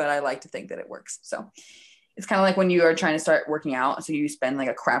true, but I like to think that it works. So it's kind of like when you are trying to start working out. So you spend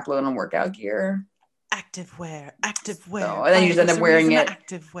a crap load on workout gear. Active wear. So, and then you just end up wearing it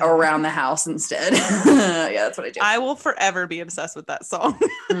around the house instead. Yeah, that's what I do. I will forever be obsessed with that song.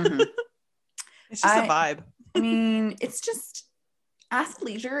 Mm-hmm. It's just a vibe. I mean, it's just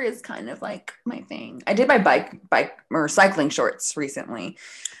athleisure is kind of my thing. I did my bike or cycling shorts recently.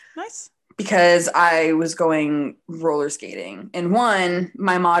 Nice. Because I was going roller skating. And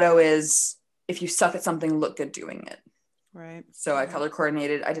my motto is, if you suck at something, look good doing it. Right. So I color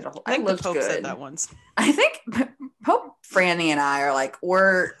coordinated. I did a whole. I think looked the Pope good. said that once. I think Pope Franny and I are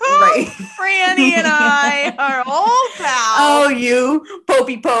we're right. Franny and I are old pals. Oh, you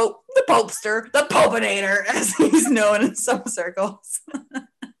Popey Pope, the Popester, the Popinator, as he's known in some circles.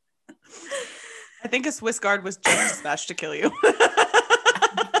 I think a Swiss Guard was just dispatched to kill you.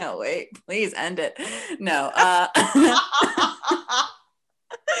 No, wait, please end it. No.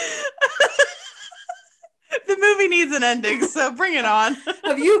 The movie needs an ending, so bring it on.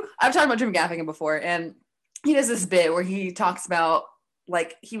 I've talked about Jim Gaffigan before, and he does this bit where he talks about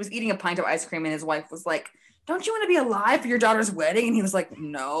he was eating a pint of ice cream and his wife was like, don't you want to be alive for your daughter's wedding? And he was like,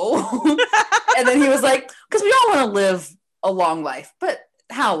 no. And then he was like, because we all want to live a long life, but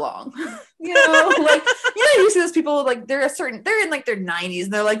how long? You see those people they're in their 90s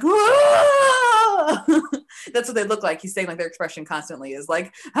and they're like, whoa! That's what they look like. He's saying their expression constantly is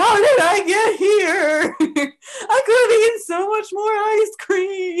how did I get here? I could have eaten so much more ice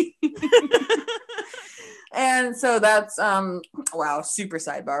cream. And so that's wow, super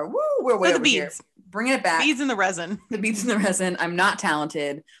sidebar. Woo, we're way over here. Bringing it back. Beads in the resin. The beads in the resin. I'm not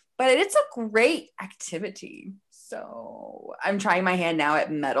talented, but it's a great activity. So I'm trying my hand now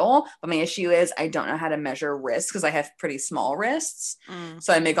at metal, but my issue is I don't know how to measure wrists because I have pretty small wrists.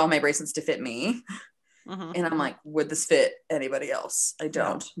 So I make all my bracelets to fit me. Mm-hmm. And I'm like, would this fit anybody else? I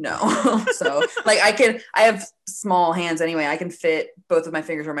don't know. So I have small hands anyway. I can fit both of my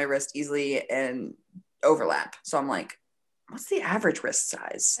fingers on my wrist easily and overlap. So I'm like, what's the average wrist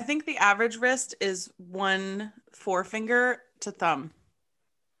size? I think the average wrist is 1 forefinger to thumb.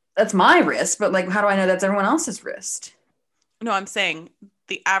 That's my wrist, but how do I know that's everyone else's wrist? No, I'm saying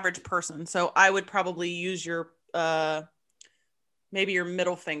the average person. So I would probably use your maybe your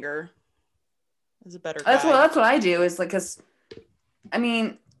middle finger as a better guide. That's what I do is because I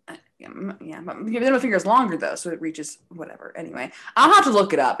mean but your middle finger is longer though, so it reaches whatever. Anyway, I'll have to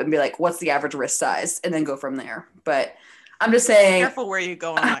look it up and be like, what's the average wrist size, and then go from there. But I'm just saying, careful where you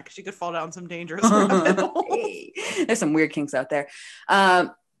go on that because you could fall down some dangerous rabbit holes. Hey, there's some weird kinks out there.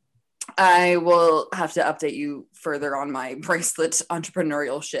 I will have to update you further on my bracelet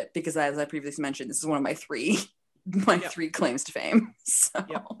entrepreneurial ship because, as I previously mentioned, this is one of my three claims to fame. So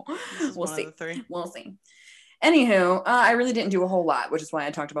we'll see. We'll see. Anywho, I really didn't do a whole lot, which is why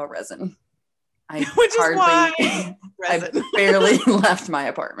I talked about resin. I barely left my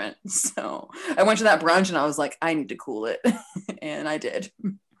apartment. So I went to that brunch and I was like, I need to cool it. And I did.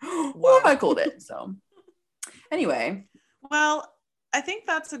 Wow. I cooled it. So anyway. Well, I think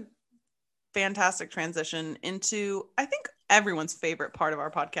that's a fantastic transition into, I think, everyone's favorite part of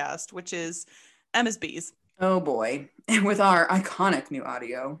our podcast, which is Emma's Bees. Oh boy. And with our iconic new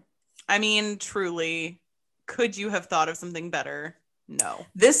audio. I mean, truly, could you have thought of something better? No.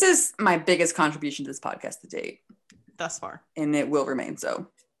 This is my biggest contribution to this podcast to date. Thus far. And it will remain so.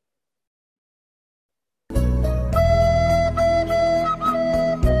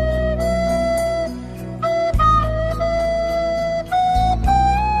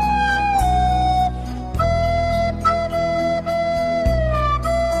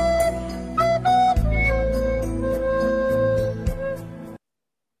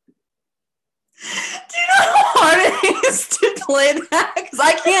 To play that because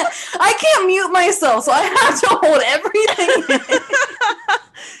I can't mute myself, so I have to hold everything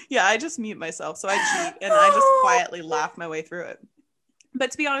in. Yeah, I just mute myself. So I cheat and I just quietly laugh my way through it.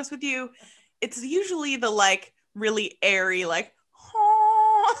 But to be honest with you, it's usually the like really airy, like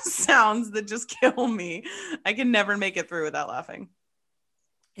sounds that just kill me. I can never make it through without laughing.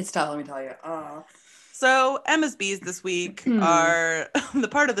 It's tough, let me tell you. So Emma's Bees this week are the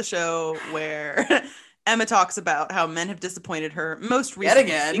part of the show where Emma talks about how men have disappointed her most recently.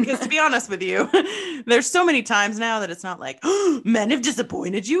 Yet again. Because to be honest with you, there's so many times now that it's not like, oh, men have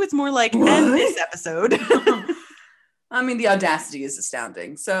disappointed you. It's more like, and this episode. I mean, the audacity is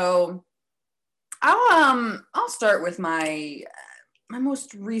astounding. So I'll start with my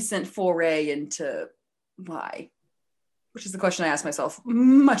most recent foray into why, which is the question I ask myself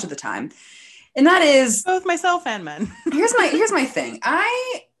much of the time. And that is both myself and men. here's my thing.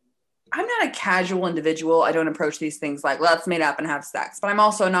 I'm not a casual individual. I don't approach these things like, let's meet up and have sex. But I'm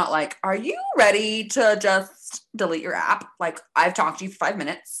also not like, are you ready to just delete your app? Like, I've talked to you for 5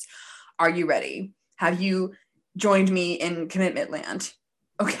 minutes. Are you ready? Have you joined me in commitment land?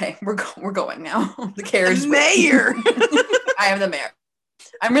 Okay, we're going now. The carriage mayor. I am the mayor.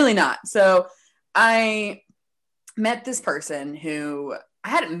 I'm really not. So I met this person who I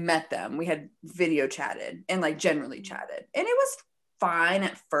hadn't met them. We had video chatted and like generally chatted. And it was fine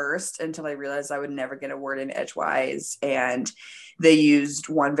at first until I realized I would never get a word in edgewise. And they used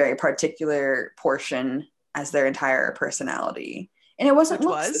one very particular portion as their entire personality. And it wasn't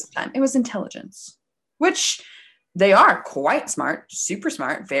looks this time. It was intelligence, which they are quite smart, super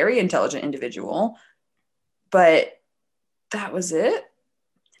smart, very intelligent individual. But that was it.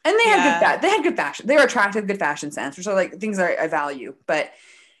 And they had good fashion. They were attractive, good fashion sense, which are like things I value. But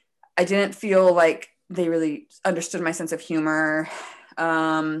I didn't feel like they really understood my sense of humor.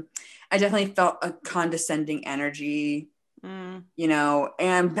 I definitely felt a condescending energy, you know,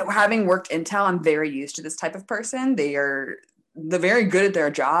 and having worked Intel, I'm very used to this type of person. They're very good at their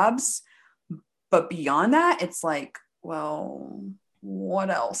jobs, but beyond that, it's like, well,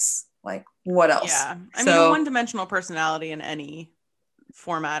 what else? Like, what else? Yeah. I mean, one-dimensional personality in any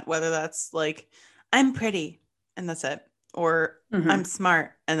format, whether that's like, I'm pretty and that's it, or I'm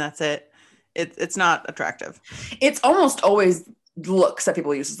smart and that's it. It's not attractive. It's almost always looks that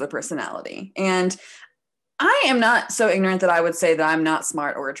people use as their personality. And I am not so ignorant that I would say that I'm not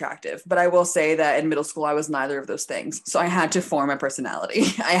smart or attractive, but I will say that in middle school, I was neither of those things. So I had to form a personality.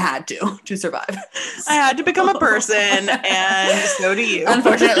 I had to survive. I had to become a person, and so do you.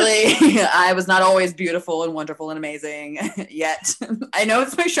 Unfortunately, I was not always beautiful and wonderful and amazing yet. I know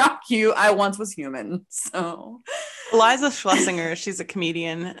this may shock you. I once was human. So Eliza Schlesinger, she's a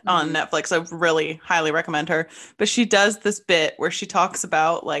comedian on Netflix. I really highly recommend her. But she does this bit where she talks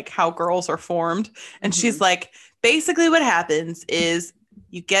about like how girls are formed. And she's like, basically what happens is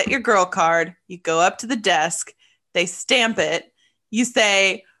you get your girl card, you go up to the desk, they stamp it, you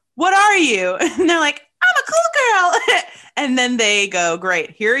say, what are you? And they're like, I'm a cool girl. And then they go,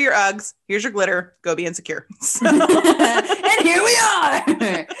 great, here are your Uggs, here's your glitter, go be insecure. So, and here we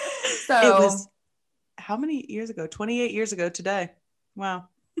are. So it was how many years ago? 28 years ago today. Wow.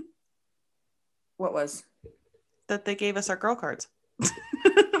 What was? That they gave us our girl cards.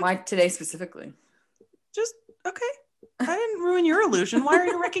 Why today specifically? Just, okay. I didn't ruin your illusion. Why are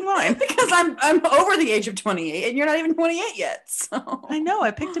you wrecking mine? Because I'm over the age of 28 and you're not even 28 yet. So I know. I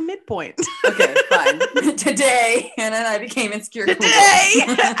picked a midpoint. Okay, fine. Today, Hannah and I became insecure. Today,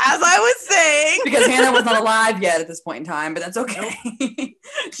 as I was saying. Because Hannah was not alive yet at this point in time, but that's okay.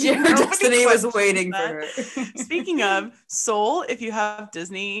 Her destiny was waiting for her. Speaking of, Soul, if you have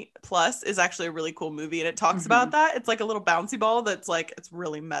Disney Plus, is actually a really cool movie, and it talks about that. It's like a little bouncy ball that's like, it's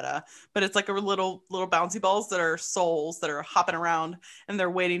really meta, but it's like a little bouncy balls that are souls that are hopping around and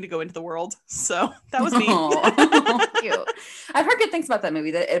they're waiting to go into the world. So that was me. Cute. I've heard good things about that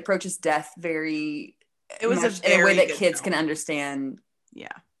movie, that it approaches death very in a way that kids can understand.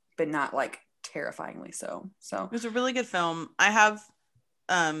 Yeah. But not like terrifyingly so. It was a really good film. I have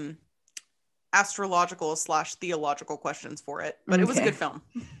astrological / theological questions for it, but it was a good film.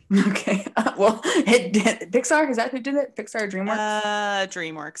 Okay. Well, Pixar, is that who did it? Pixar or DreamWorks?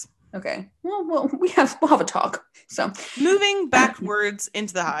 DreamWorks. Okay. Well, we'll have a talk. So moving backwards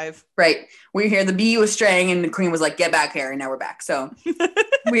into the hive. Right. We're here. The bee was straying and the queen was like, get back here. And now we're back. So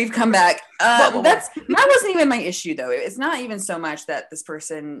we've come back. That wasn't even my issue though. It's not even so much that this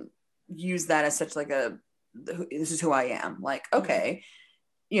person used that as such like this is who I am. Like, okay.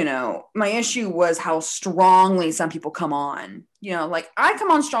 You know, my issue was how strongly some people come on. You know, like I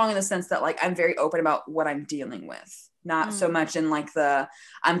come on strong in the sense that like I'm very open about what I'm dealing with. Not so much in like the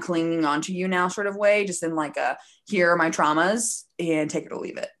I'm clinging on to you now sort of way, just in like here are my traumas and take it or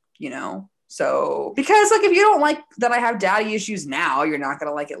leave it, you know? So, because like, if you don't like that I have daddy issues now, you're not going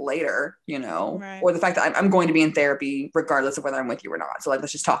to like it later, you know, Right. or the fact that I'm going to be in therapy regardless of whether I'm with you or not. So like,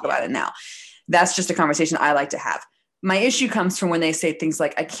 let's just talk about it now. That's just a conversation I like to have. My issue comes from when they say things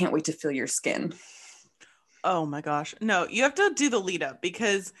like, I can't wait to feel your skin. Oh my gosh. No, you have to do the lead up,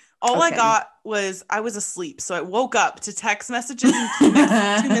 because all I got was I was asleep. So I woke up to text messages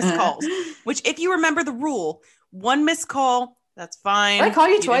and two missed calls, which, if you remember the rule, 1 missed call, that's fine. Did I call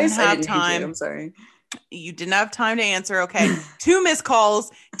you twice? Didn't have I didn't time. need to. I'm sorry. You didn't have time to answer. Okay. 2 missed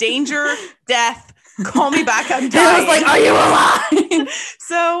calls, danger, death, call me back. I'm dying. I was like, are you alive?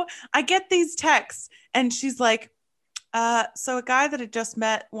 So I get these texts and she's like, so a guy that I just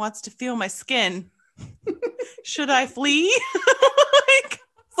met wants to feel my skin. Should I flee?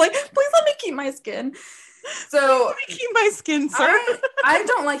 like, please let me keep my skin. So let me keep my skin, sir. I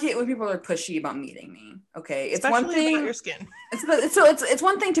don't like it when people are pushy about meeting me. Okay, it's especially one thing about your skin. It's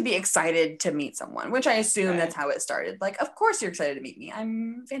one thing to be excited to meet someone, which I assume that's how it started. Like, of course you're excited to meet me.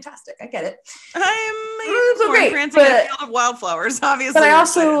 I'm fantastic. I get it. I'm great, prancing in a field of wildflowers. Obviously,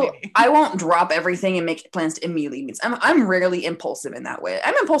 but I won't drop everything and make plans to immediately meet. I'm rarely impulsive in that way.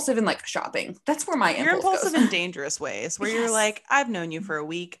 I'm impulsive in like shopping. That's where my you're impulsive goes. in dangerous ways, where you're like, I've known you for a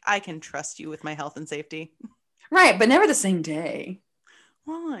week. I can trust you with my health and safety. Right, but never the same day.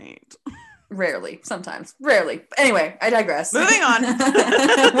 Right. Rarely, sometimes, rarely. Anyway, I digress. Moving on.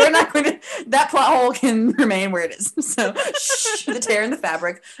 We're not going to, that plot hole can remain where it is. So the tear in the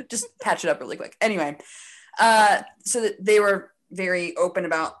fabric, just patch it up really quick. Anyway, so they were very open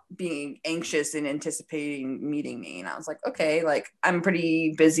about being anxious and anticipating meeting me. And I was like, okay, like I'm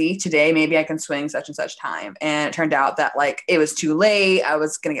pretty busy today. Maybe I can swing such and such time. And it turned out that like it was too late. I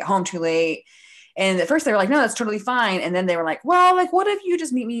was going to get home too late. And at first they were like, no, that's totally fine. And then they were like, well, like, what if you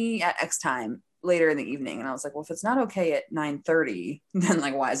just meet me at X time later in the evening? And I was like, well, if it's not okay at 9:30, then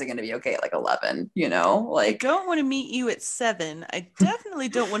like, why is it going to be okay at like 11? You know, like, I don't want to meet you at 7. I definitely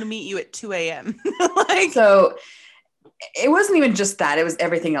don't want to meet you at 2 a.m. like, so it wasn't even just that. It was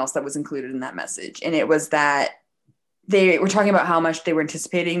everything else that was included in that message. And it was that they were talking about how much they were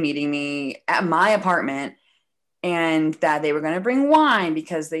anticipating meeting me at my apartment, and that they were going to bring wine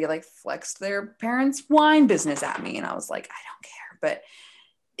because they like flexed their parents' wine business at me. And I was like, I don't care.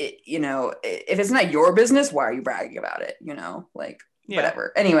 But you know, if it's not your business, why are you bragging about it? You know, like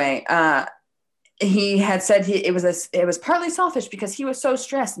whatever. Anyway, he had said it was partly selfish because he was so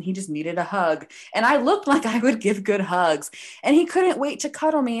stressed and he just needed a hug. And I looked like I would give good hugs, and he couldn't wait to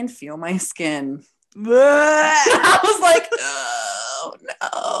cuddle me and feel my skin. I was like, oh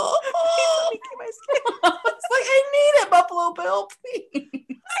no. It's like, I need it, Buffalo Bill, please.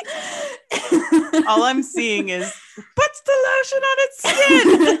 All I'm seeing is puts the lotion on its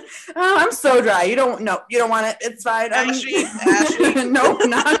skin. Oh, I'm so dry. You don't want it. It's fine. Ashy. No,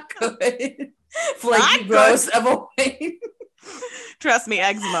 not good. Flaky, gross, avoid. Trust me,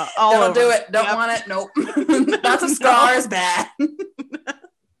 eczema. All don't over. Do it. Don't want it. Nope. Lots of scars, bad. Lots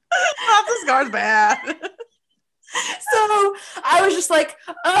of scars, bad. So I was just like,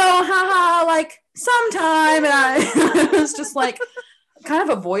 oh, haha, like sometime. And I was just like kind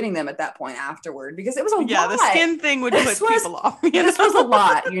of avoiding them at that point afterward because it was a lot. Yeah, the skin thing would put people off. This was a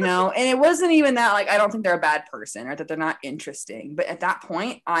lot, you know, and it wasn't even that like I don't think they're a bad person or that they're not interesting. But at that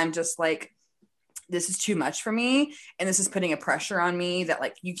point, I'm just like, this is too much for me. And this is putting a pressure on me that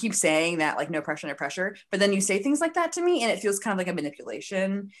like you keep saying that like no pressure, no pressure. But then you say things like that to me and it feels kind of like a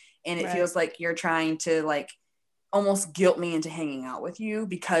manipulation. And it feels like you're trying to like almost guilt me into hanging out with you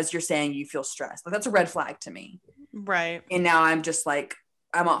because you're saying you feel stressed. Like that's a red flag to me. Right. And now I'm just like,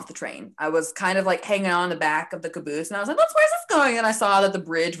 I'm off the train. I was kind of like hanging on the back of the caboose and I was like, where's this going? And I saw that the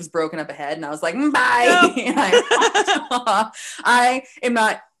bridge was broken up ahead and I was like, bye. Yep. I am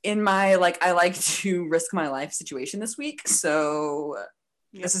not in my, like, I like to risk my life situation this week. So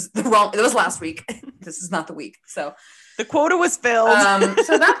this is it was last week. This is not the week. So the quota was filled.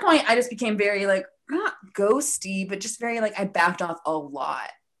 So at that point I just became very like, not ghosty, but just very like I backed off a lot.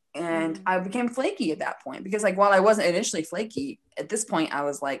 And I became flaky at that point because like while I wasn't initially flaky, at this point I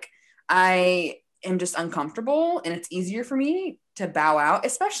was like, I am just uncomfortable and it's easier for me to bow out,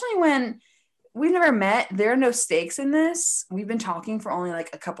 especially when we've never met. There are no stakes in this. We've been talking for only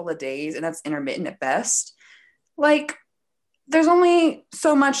like a couple of days and that's intermittent at best. Like there's only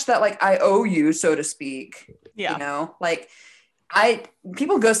so much that like I owe you, so to speak. Yeah. You know, like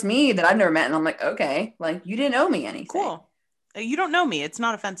people ghost me that I've never met and I'm like, okay, like you didn't owe me anything. Cool. You don't know me. It's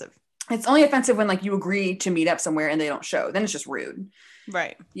not offensive. It's only offensive when like you agree to meet up somewhere and they don't show. Then it's just rude.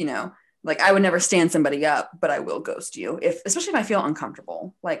 Right. You know, like I would never stand somebody up, but I will ghost you especially if I feel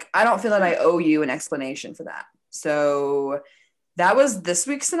uncomfortable. Like I don't feel that I owe you an explanation for that. So that was this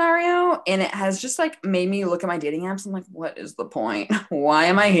week's scenario, and it has just like made me look at my dating apps. I'm like, what is the point? Why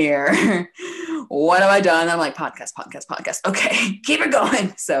am I here? What have I done? I'm like, podcast. Okay, keep it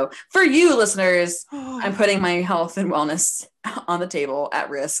going. So for you listeners, I'm putting my health and wellness on the table at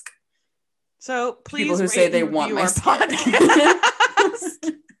risk. So please, people who say they want my podcast.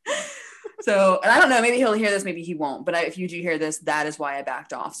 So, and I don't know, maybe he'll hear this, maybe he won't. But if you do hear this, that is why I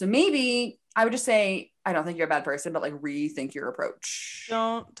backed off. So maybe I would just say, I don't think you're a bad person, but like rethink your approach.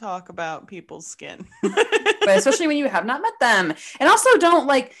 Don't talk about people's skin. But especially when you have not met them. And also don't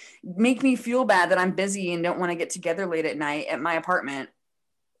like make me feel bad that I'm busy and don't want to get together late at night at my apartment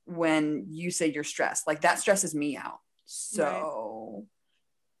when you say you're stressed. Like that stresses me out. So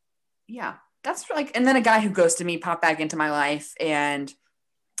yeah, that's like, and then a guy who ghosted me popped back into my life, and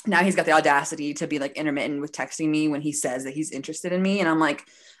now he's got the audacity to be like intermittent with texting me when he says that he's interested in me. And I'm like,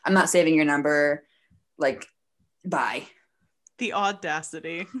 I'm not saving your number. Like, bye. The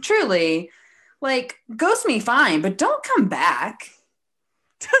audacity. Truly. Like, ghost me, fine, but don't come back.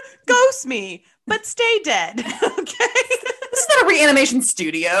 Ghost me, but stay dead. Okay. This is not a reanimation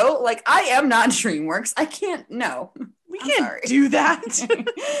studio. Like, I am not DreamWorks. I can't, no. We can't do that.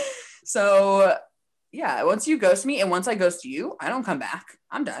 So, yeah, once you ghost me and once I ghost you, I don't come back.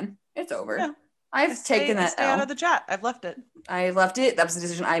 I'm done. It's over. Yeah. I've taken that stay out of the chat. I've left it. I left it. That was the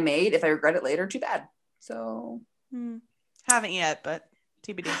decision I made. If I regret it later, too bad. So haven't yet, but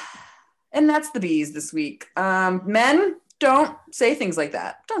TBD. And that's the bees this week. Men, don't say things like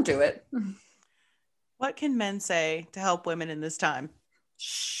that. Don't do it. What can men say to help women in this time?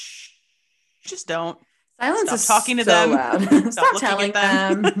 Shh. Just don't. Silence Stop is talking to so them. Loud. Stop telling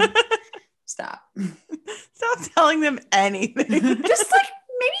them. Stop. Stop telling them anything. Just like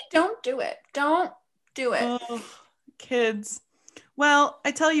maybe don't do it. Don't do it. Oh, kids. Well,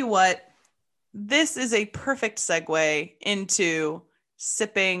 I tell you what, this is a perfect segue into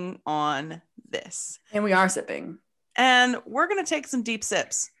sipping on this. And we are sipping. And we're going to take some deep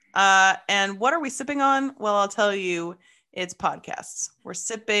sips. And what are we sipping on? Well, I'll tell you, it's podcasts. We're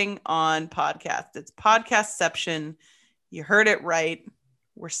sipping on podcasts. It's Podcastception. You heard it right.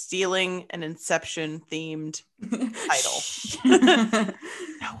 We're stealing an Inception themed title.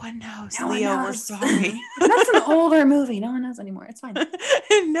 No one knows. No Leo, one knows. we're sorry. That's an older movie. No one knows anymore. It's fine.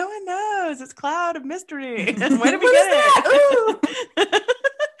 No one knows. It's Cloud of Mystery. Where did we get it?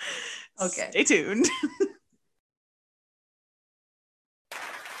 Okay. Stay tuned.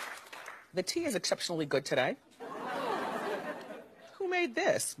 The tea is exceptionally good today. Who made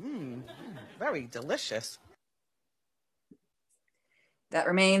this? Very delicious. That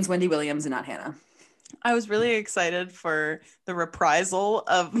remains Wendy Williams and not Hannah. I was really excited for the reprisal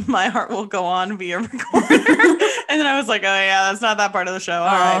of My Heart Will Go On via recorder. And then I was like, oh yeah, that's not that part of the show. All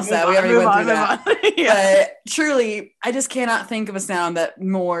right, so we already went through that. Yeah. But truly, I just cannot think of a sound that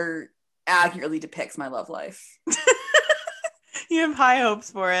more accurately depicts my love life. You have high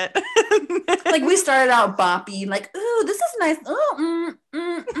hopes for it. Like we started out boppy, like, ooh, this is nice.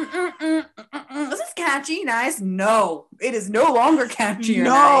 This is catchy, nice. No, it is no longer catchy or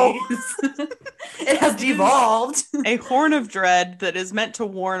nice. It has devolved. A horn of dread that is meant to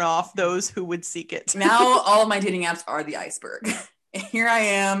warn off those who would seek it. Now all of my dating apps are the iceberg. Here I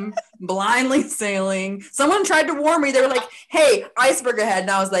am, blindly sailing. Someone tried to warn me. They were like, hey, iceberg ahead.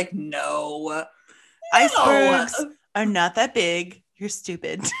 And I was like, no. Icebergs are not that big. You're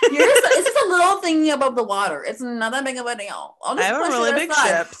stupid. It's just a little thing above the water. It's not that big of a deal. I have a really big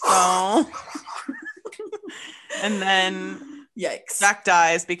ship, so. And then yikes. Jack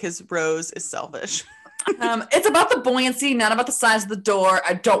dies because Rose is selfish. It's about the buoyancy, not about the size of the door.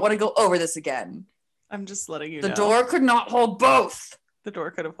 I don't want to go over this again. I'm just letting you know. The door could not hold both. The door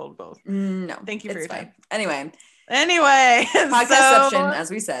could have held both. No. Thank you for your time. Anyway. Podcastception,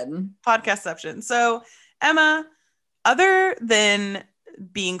 as we said. Podcastception. So, Emma, other than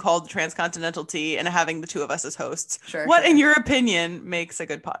being called Transcontinental Tea and having the two of us as hosts, what, in your opinion, makes a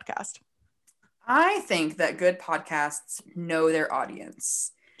good podcast? I think that good podcasts know their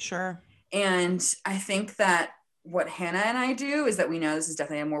audience. Sure. And I think that what Hannah and I do is that we know this is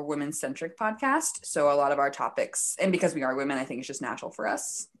definitely a more women-centric podcast. So a lot of our topics, and because we are women, I think it's just natural for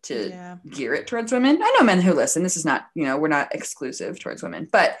us to gear it towards women. I know men who listen. This is not, we're not exclusive towards women,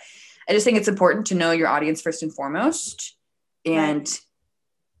 but I just think it's important to know your audience first and foremost. And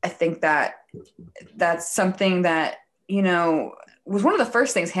I think that that's something that, was one of the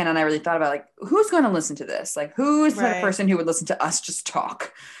first things Hannah and I really thought about, like, who's going to listen to this? Like, who is the person who would listen to us just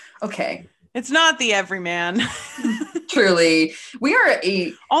talk? Okay. It's not the everyman. Truly.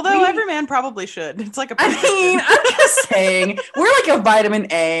 Although everyman probably should. It's like a prescription. I mean, I'm just saying, we're like a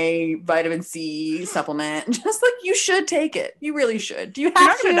vitamin A, vitamin C supplement. Just like you should take it. You really should. Do you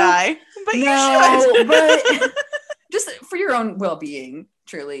have You're not to? gonna die, but you No, should. but just for your own well-being,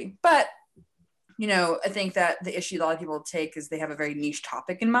 truly. But I think that the issue that a lot of people take is they have a very niche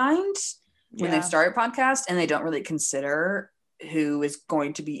topic in mind when they start a podcast, and they don't really consider who is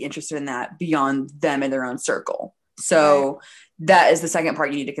going to be interested in that beyond them in their own circle. So that is the second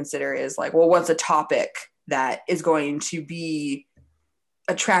part you need to consider is like, well, what's a topic that is going to be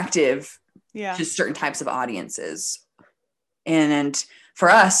attractive to certain types of audiences? And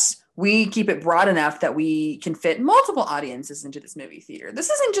for us, we keep it broad enough that we can fit multiple audiences into this movie theater. This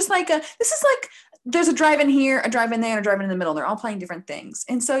isn't just like this is like there's a drive-in here, a drive-in there, and a drive-in in the middle. They're all playing different things.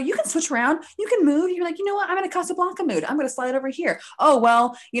 And so you can switch around. You can move. You're like, you know what? I'm in a Casablanca mood. I'm going to slide over here. Oh,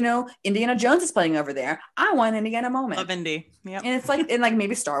 well, Indiana Jones is playing over there. I want an Indiana moment. Love Indy. Yep. And it's like, and like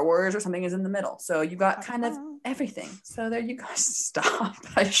maybe Star Wars or something is in the middle. So you got kind of everything. So there you go. Stop.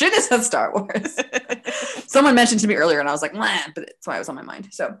 I should have said Star Wars. Someone mentioned to me earlier and I was like, but that's why it was on my mind.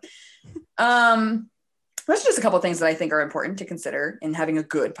 So, that's just a couple of things that I think are important to consider in having a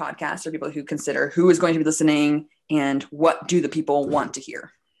good podcast, or people who consider who is going to be listening and what do the people want to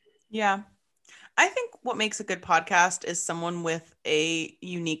hear. Yeah. I think what makes a good podcast is someone with a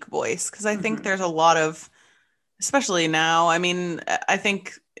unique voice. Cause I think there's a lot of, especially now, I mean, I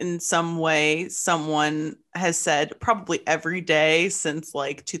think in some way someone has said probably every day since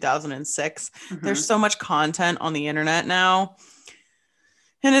like 2006, there's so much content on the internet now.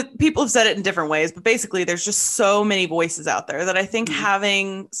 And people have said it in different ways, but basically there's just so many voices out there that I think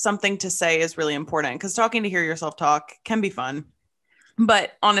having something to say is really important, because talking to hear yourself talk can be fun.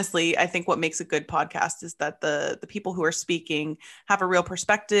 But honestly, I think what makes a good podcast is that the people who are speaking have a real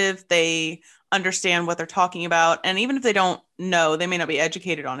perspective. They understand what they're talking about. And even if they don't know, they may not be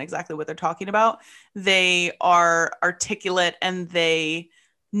educated on exactly what they're talking about. They are articulate and they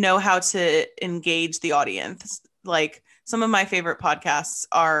know how to engage the audience. Like, some of my favorite podcasts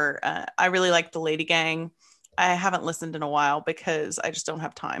are, I really like The Lady Gang. I haven't listened in a while because I just don't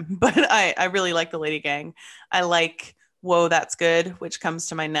have time, but I really like The Lady Gang. I like Whoa, That's Good, which comes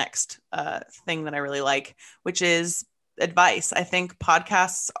to my next thing that I really like, which is advice. I think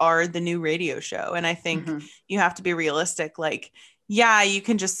podcasts are the new radio show. And I think you have to be realistic. Like, yeah, you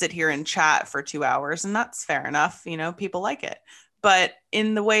can just sit here and chat for 2 hours and that's fair enough. People like it. But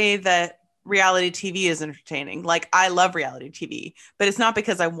in the way that reality TV is entertaining. Like, I love reality TV, but it's not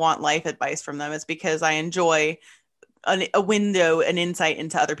because I want life advice from them. It's because I enjoy a window, an insight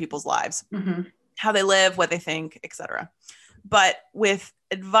into other people's lives, how they live, what they think, etc. But with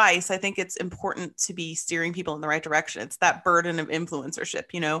advice, I think it's important to be steering people in the right direction. It's that burden of influencership.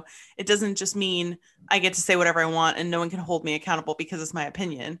 It doesn't just mean I get to say whatever I want and no one can hold me accountable because it's my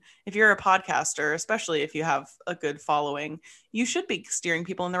opinion. If you're a podcaster, especially if you have a good following, you should be steering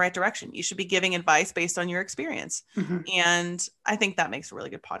people in the right direction. You should be giving advice based on your experience. And I think that makes a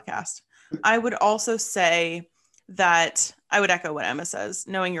really good podcast. I would also say that I would echo what Emma says,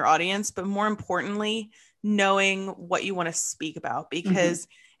 knowing your audience, but more importantly, knowing what you want to speak about, because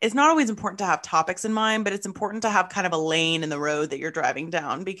it's not always important to have topics in mind, but it's important to have kind of a lane in the road that you're driving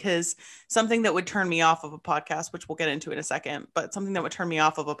down. Because something that would turn me off of a podcast, which we'll get into in a second, but something that would turn me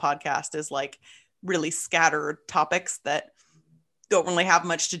off of a podcast is like really scattered topics that don't really have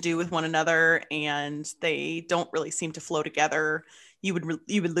much to do with one another and they don't really seem to flow together. You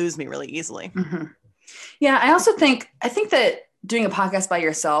would lose me really easily. Yeah, I think that doing a podcast by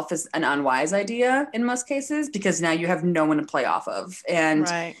yourself is an unwise idea in most cases, because now you have no one to play off of. And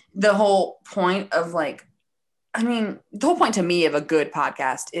the whole point of the whole point to me of a good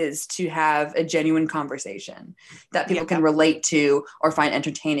podcast is to have a genuine conversation that people can relate to or find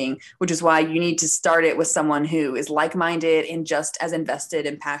entertaining, which is why you need to start it with someone who is like-minded and just as invested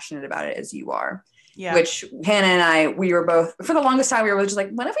and passionate about it as you are. Yeah. Which Hanah and I, we were both, for the longest time, we were just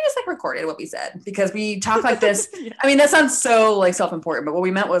like, what if we just recorded what we said? Because we talk like this. I mean, that sounds so self-important, but what we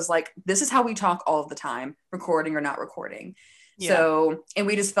meant was this is how we talk all of the time, recording or not recording. Yeah. So, and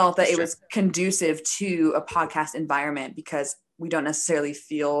we just felt that it was conducive to a podcast environment, because we don't necessarily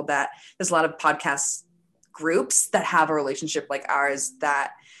feel that there's a lot of podcast groups that have a relationship like ours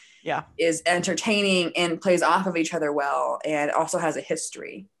that is entertaining and plays off of each other well, and also has a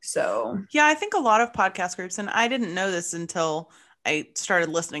history. So I think a lot of podcast groups, and I didn't know this until I started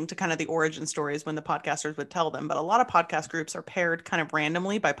listening to kind of the origin stories when the podcasters would tell them. But a lot of podcast groups are paired kind of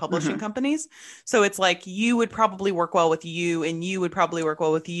randomly by publishing companies. So it's like you would probably work well with you and you would probably work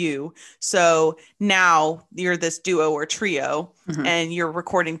well with you. So now you're this duo or trio and you're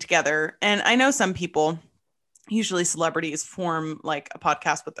recording together. And I know some people, usually celebrities, form like a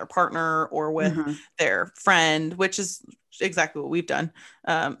podcast with their partner or with their friend, which is exactly what we've done.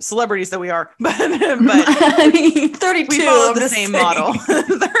 Celebrities that we are, but I mean, 32. We follow the same model.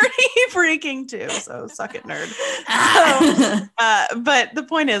 30 freaking too. So suck it, nerd. So, but the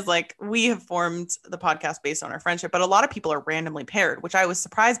point is, like, we have formed the podcast based on our friendship, but a lot of people are randomly paired, which I was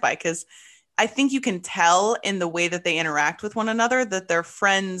surprised by because I think you can tell in the way that they interact with one another that they're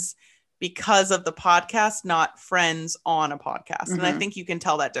friends because of the podcast, not friends on a podcast. And I think you can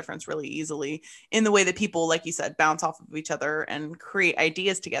tell that difference really easily in the way that people, like you said, bounce off of each other and create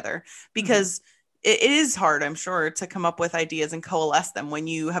ideas together, because it is hard, I'm sure, to come up with ideas and coalesce them when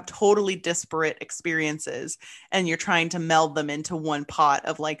you have totally disparate experiences and you're trying to meld them into one pot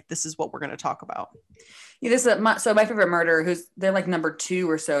of like, this is what we're going to talk about. Yeah, so my favorite murder, they're like number 2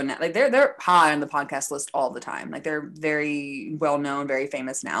 or so now. Like they're high on the podcast list all the time. Like they're very well known, very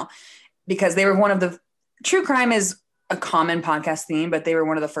famous now, because they were one of the true crime is a common podcast theme, but they were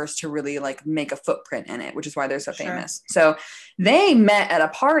one of the first to really like make a footprint in it, which is why they're so famous. So they met at a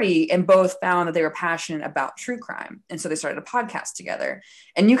party and both found that they were passionate about true crime. And so they started a podcast together.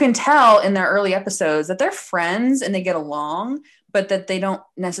 And you can tell in their early episodes that they're friends and they get along, but that they don't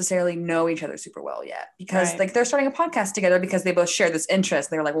necessarily know each other super well yet, because like they're starting a podcast together because they both share this interest.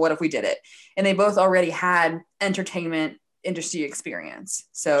 They were like, well, what if we did it? And they both already had entertainment industry experience.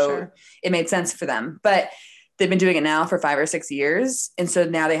 So it made sense for them, but they've been doing it now for 5 or 6 years. And so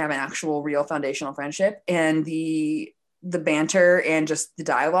now they have an actual real foundational friendship, and the banter and just the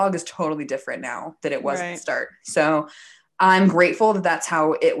dialogue is totally different now than it was at the start. So I'm grateful that that's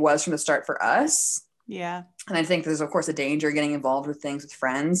how it was from the start for us. Yeah. And I think there's of course a danger getting involved with things with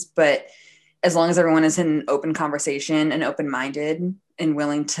friends, but as long as everyone is in an open conversation and open-minded and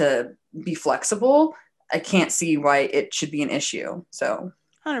willing to be flexible, I can't see why it should be an issue. So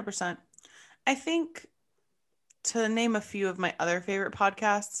 100%. I think, to name a few of my other favorite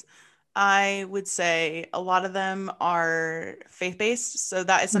podcasts, I would say a lot of them are faith-based. So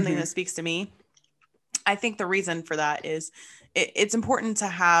that is something that speaks to me. I think the reason for that is it's important to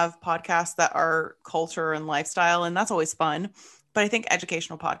have podcasts that are culture and lifestyle, and that's always fun. But I think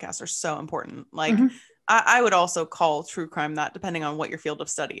educational podcasts are so important. Like, I would also call true crime that, depending on what your field of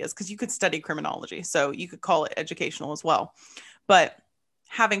study is, because you could study criminology, so you could call it educational as well. But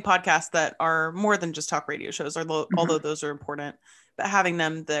having podcasts that are more than just talk radio shows, although those are important, but having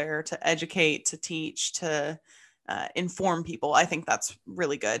them there to educate, to teach, to inform people, I think that's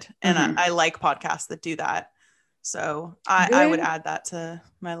really good. And I like podcasts that do that. So I would add that to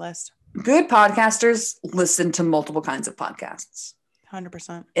my list. Good podcasters listen to multiple kinds of podcasts.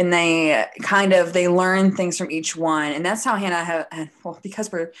 100%. And they learn things from each one. And that's how Hanah because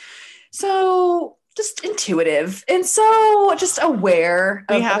we're so just intuitive and so just aware.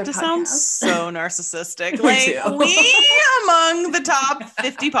 We have to sound so narcissistic. Like, we among the top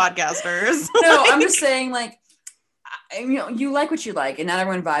 50 podcasters. No, I'm just saying, like, you like what you like, and not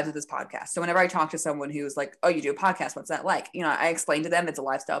everyone vibes with this podcast. So whenever I talk to someone who's like, oh, you do a podcast, what's that like? I explain to them it's a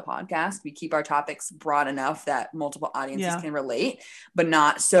lifestyle podcast. We keep our topics broad enough that multiple audiences can relate, but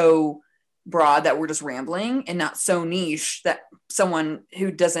not so broad that we're just rambling, and not so niche that someone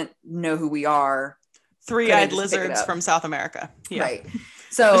who doesn't know who we are, three-eyed lizards from South America. Yeah. Right.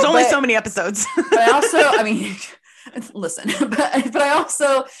 So there's only so many episodes. But I also, listen, but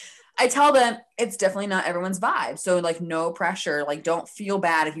I tell them it's definitely not everyone's vibe. So like, no pressure. Like, don't feel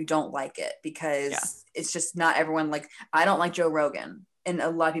bad if you don't like it, because it's just not everyone. Like, I don't like Joe Rogan, and a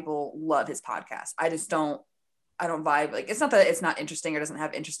lot of people love his podcast. I don't vibe. Like, it's not that it's not interesting or doesn't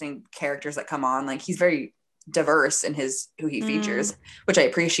have interesting characters that come on. Like, he's very diverse in who he features, which I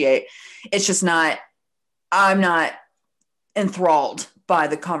appreciate. It's just I'm not enthralled by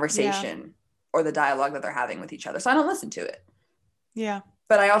the conversation or the dialogue that they're having with each other. So I don't listen to it. Yeah.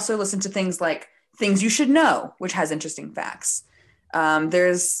 But I also listen to things like Things You Should Know, which has interesting facts.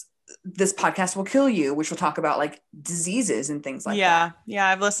 There's This Podcast Will Kill You, which will talk about like diseases and things like that. Yeah.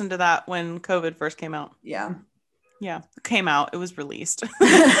 I've listened to that when COVID first came out. Yeah. Yeah. It came out. It was released. It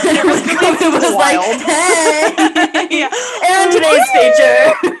was wild. Like, hey. And today's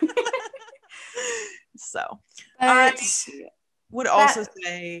feature. So I would also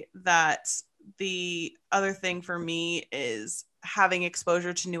say that the other thing for me is having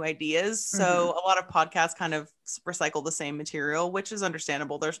exposure to new ideas. So a lot of podcasts kind of recycle the same material, which is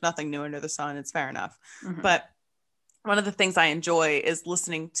understandable. There's nothing new under the sun. It's fair enough. But one of the things I enjoy is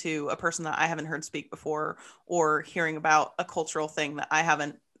listening to a person that I haven't heard speak before, or hearing about a cultural thing that I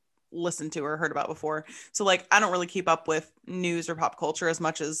haven't listened to or heard about before. So like, I don't really keep up with news or pop culture as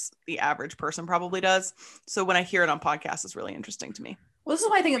much as the average person probably does. So when I hear it on podcasts, it's really interesting to me. Well, this is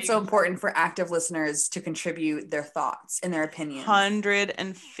why I think it's so important for active listeners to contribute their thoughts and their opinions.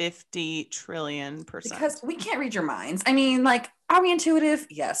 150 trillion %. Because we can't read your minds. I mean, like, are we intuitive?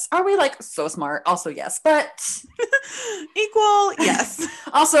 Yes. Are we like so smart? Also, yes. But equal, yes.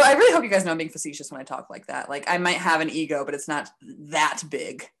 Also, I really hope you guys know I'm being facetious when I talk like that. Like, I might have an ego, but it's not that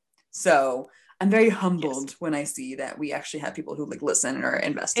big. So I'm very humbled when I see that we actually have people who like listen and are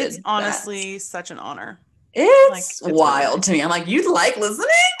invested. It's honestly such an honor. It's wild to me. I'm like, you like listening?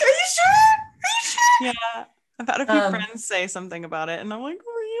 Are you sure? Yeah. I've had a few friends say something about it, and I'm like,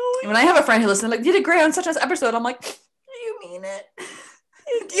 really? When I have a friend who listens, like, you did great on such an episode, I'm like, you mean it?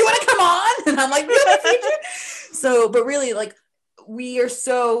 Do you want to come on? And I'm like, really? So, but really, like, we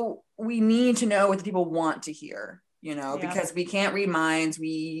need to know what the people want to hear. Because we can't read minds.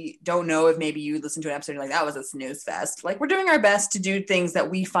 We don't know if maybe you listen to an episode and you're like, that was a snooze fest. Like, we're doing our best to do things that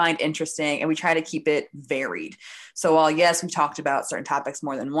we find interesting, and we try to keep it varied. So while, yes, we've talked about certain topics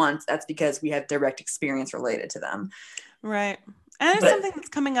more than once, that's because we have direct experience related to them. Right. And it's something that's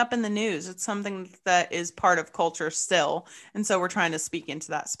coming up in the news. It's something that is part of culture still. And so we're trying to speak into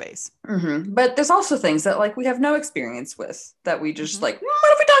that space. Mm-hmm. But there's also things that like we have no experience with that we just like, what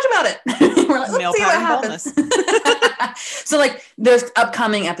if we talked about it? We're like, let's see what happens. So like there's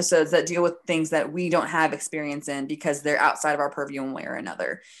upcoming episodes that deal with things that we don't have experience in because they're outside of our purview one way or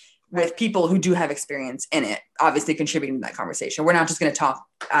another. With people who do have experience in it, obviously contributing to that conversation. We're not just going to talk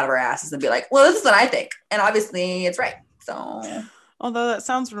out of our asses and be like, well, this is what I think. And obviously it's right. So, although that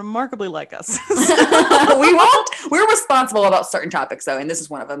sounds remarkably like us. We're responsible about certain topics though. And this is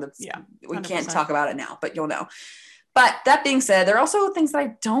one of them that's, we 100%. Can't talk about it now, but you'll know. But that being said, there are also things that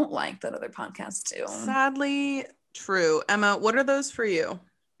I don't like that other podcasts do. Sadly true. Emma, what are those for you?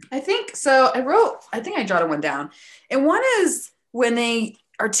 I think I jotted one down. And one is when they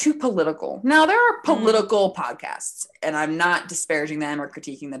are too political. Now there are political podcasts and I'm not disparaging them or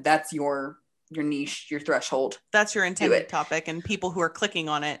critiquing them. That's your niche, your threshold. That's your intended topic, and people who are clicking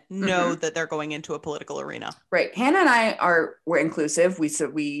on it know that they're going into a political arena. Right. Hanah and I we're inclusive.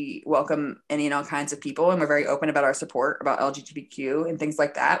 We welcome any and all kinds of people, and we're very open about our support about LGBTQ and things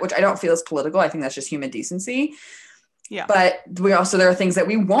like that, which I don't feel is political. I think that's just human decency. Yeah. But there are things that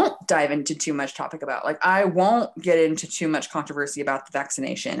we won't dive into too much topic about. Like I won't get into too much controversy about the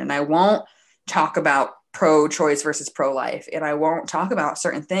vaccination, and I won't talk about pro-choice versus pro-life, and I won't talk about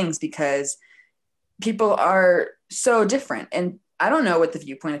certain things because people are so different, and I don't know what the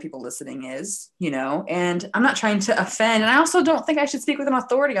viewpoint of people listening is, and I'm not trying to offend. And I also don't think I should speak with an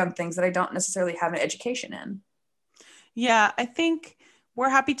authority on things that I don't necessarily have an education in. Yeah, I think we're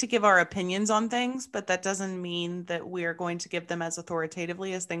happy to give our opinions on things, but that doesn't mean that we're going to give them as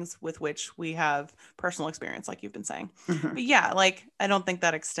authoritatively as things with which we have personal experience, like you've been saying. Mm-hmm. But yeah, like, I don't think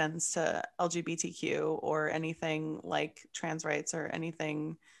that extends to LGBTQ or anything like trans rights or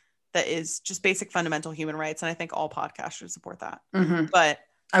anything that is just basic fundamental human rights. And I think all podcasts should support that. Mm-hmm. But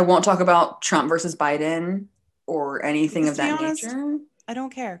I won't talk about Trump versus Biden or anything of that nature. I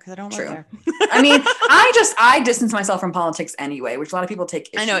don't care because I don't live there. I mean, I distance myself from politics anyway, which a lot of people take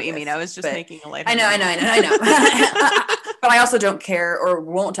issue I know what you with, mean. I was just making a light. I know. But I also don't care or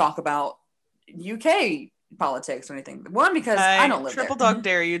won't talk about UK politics or anything. One, because I don't live there. Triple dog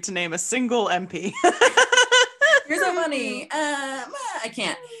dare you to name a single MP. You're so funny. I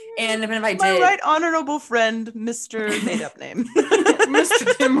can't. And even if I did, my right honorable friend, Mr. Made Up Name,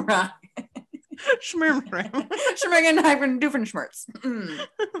 Mr. Tim Rock, Schmirgen hyphen Doofenshmirtz.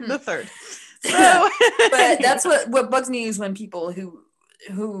 The third. So, but that's what bugs me is when people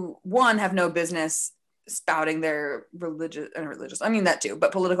who one have no business spouting their religious, I mean that too,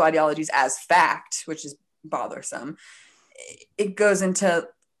 but political ideologies as fact, which is bothersome. It goes into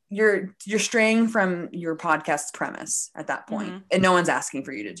you're straying from your podcast's premise at that point, and no one's asking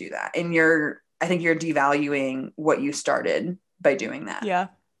for you to do that. And I think you're devaluing what you started by doing that. Yeah.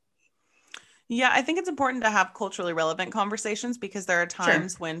 Yeah, I think it's important to have culturally relevant conversations because there are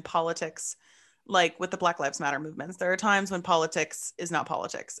times when politics, like with the Black Lives Matter movements, there are times when politics is not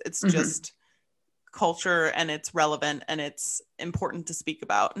politics. It's just culture, and it's relevant, and it's important to speak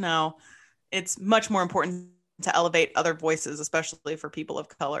about. Now, it's much more important to elevate other voices, especially for people of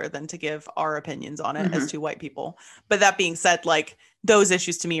color, than to give our opinions on it as two white people. But that being said, like, those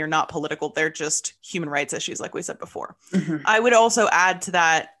issues to me are not political. They're just human rights issues, like we said before. I would also add to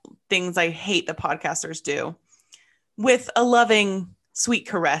that things I hate that podcasters do with a loving, sweet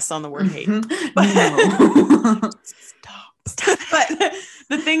caress on the word hate. Stop. But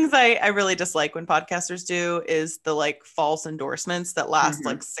the things I really dislike when podcasters do is the like false endorsements that last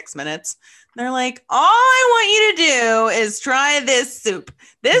like 6 minutes. They're like, all I want you to do is try this soup.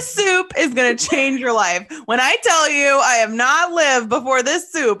 This soup is going to change your life. When I tell you I have not lived before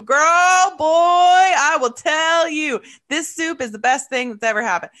this soup, girl, boy, I will tell you this soup is the best thing that's ever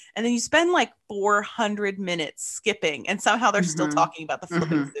happened. And then you spend like 400 minutes skipping and somehow they're still talking about the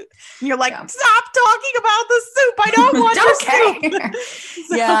flipping soup. And you're like, stop talking about the soup. I don't want your soup.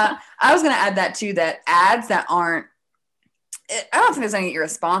 Yeah. I was going to add that too, that ads that aren't, I don't think there's any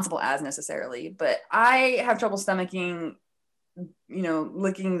irresponsible ads necessarily, but I have trouble stomaching,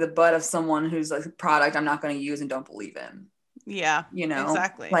 licking the butt of someone who's like a product I'm not going to use and don't believe in. Yeah,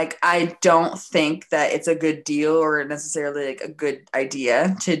 exactly. Like, I don't think that it's a good deal or necessarily like a good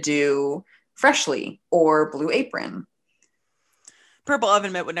idea to do Freshly or Blue Apron. Purple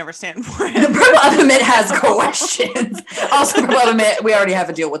Oven Mitt would never stand for it. Purple Oven Mitt has questions. Also, Purple Oven Mitt, we already have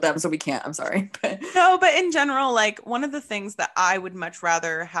a deal with them, so we can't. I'm sorry. No, but in general, like one of the things that I would much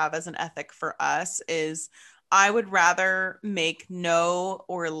rather have as an ethic for us is I would rather make no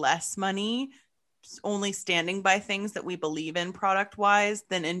or less money only standing by things that we believe in product wise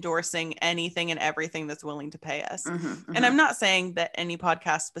than endorsing anything and everything that's willing to pay us. And I'm not saying that any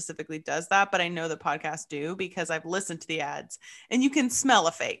podcast specifically does that, but I know that podcasts do because I've listened to the ads and you can smell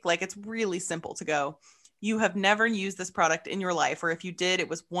a fake. Like it's really simple to go, you have never used this product in your life, or if you did, it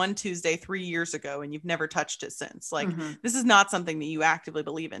was one Tuesday 3 years ago and you've never touched it since. Like this is not something that you actively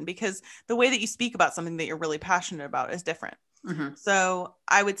believe in because the way that you speak about something that you're really passionate about is different. So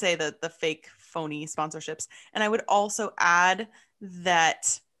I would say that the fake phony sponsorships. And I would also add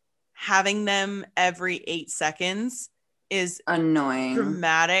that having them every 8 seconds is annoying,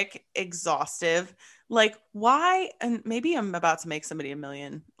 dramatic, exhaustive. Like why? And maybe I'm about to make somebody $1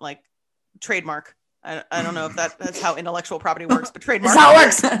 million, like trademark. I don't know if that's how intellectual property works, but trademark.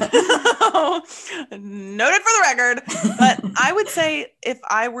 That's how it works. Noted for the record. But I would say if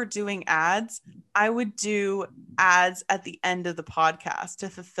I were doing ads, I would do ads at the end of the podcast to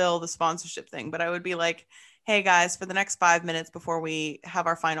fulfill the sponsorship thing. But I would be like, hey guys, for the next 5 minutes before we have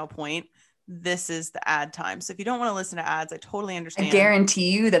our final point, this is the ad time. So if you don't want to listen to ads, I totally understand. I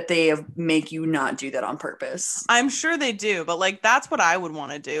guarantee you that they make you not do that on purpose. I'm sure they do, but like that's what I would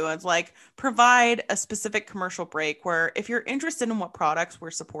want to do. It's like provide a specific commercial break where if you're interested in what products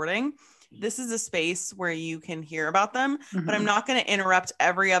we're supporting, this is a space where you can hear about them, but I'm not going to interrupt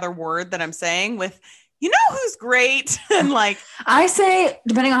every other word that I'm saying with, you know who's great? And like, I say,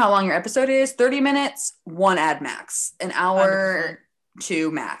 depending on how long your episode is, 30 minutes, 1 ad max, an hour,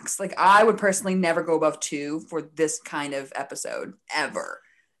 2 max. Like I would personally never go above 2 for this kind of episode ever.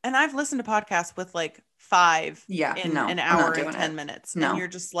 And I've listened to podcasts with like 5 in an hour and 10 minutes. And you're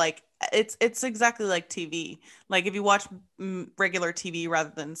just like, it's exactly like TV. Like if you watch regular TV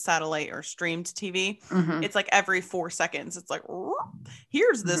rather than satellite or streamed TV, it's like every 4 seconds. It's like,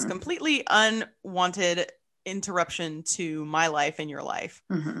 here's this completely unwanted interruption to my life and your life.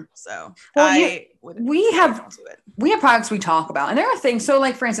 So we have products we talk about, and there are things. So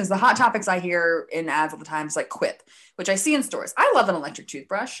like, for instance, the hot topics I hear in ads all the time is like Quip, which I see in stores. I love an electric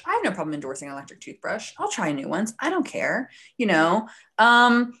toothbrush. I have no problem endorsing an electric toothbrush. I'll try new ones. I don't care.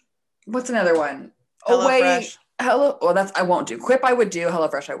 What's another one? HelloFresh. Well, I won't do. Quip I would do.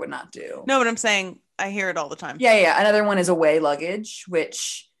 HelloFresh I would not do. No, but I'm saying I hear it all the time. Yeah. Another one is Away luggage,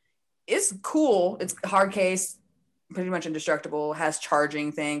 which is cool. It's hard case, pretty much indestructible, has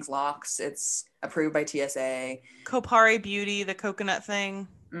charging things, locks. It's approved by TSA. Kopari Beauty, the coconut thing.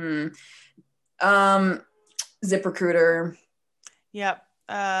 ZipRecruiter. Yep.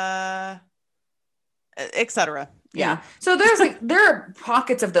 Etc. Yeah. So there are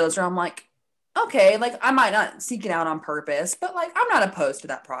pockets of those where I'm like, okay, like I might not seek it out on purpose, but like I'm not opposed to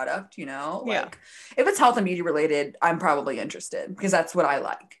that product, Like if it's health and beauty related, I'm probably interested because that's what I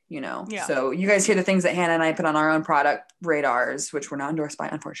like, Yeah. So you guys hear the things that Hanah and I put on our own product radars, which we're not endorsed by,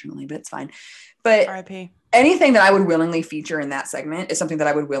 unfortunately, but it's fine. But RIP. Anything that I would willingly feature in that segment is something that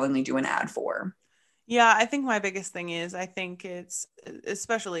I would willingly do an ad for. Yeah, I think my biggest thing is I think it's,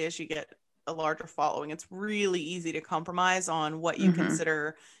 especially as you get a larger following, it's really easy to compromise on what you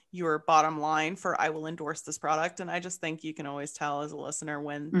consider your bottom line for I will endorse this product. And I just think you can always tell as a listener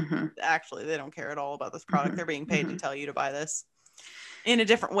when actually they don't care at all about this product. They're being paid to tell you to buy this in a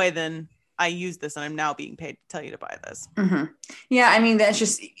different way than I use this and I'm now being paid to tell you to buy this. Yeah, I mean, that's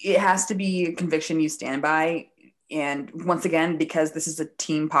just, it has to be a conviction you stand by. And once again, because this is a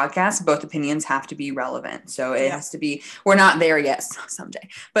team podcast, both opinions have to be relevant. So it has to be, we're not there yet, someday.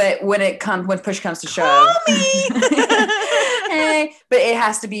 But when push comes to shove, hey, but it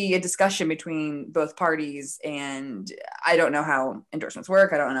has to be a discussion between both parties. And I don't know how endorsements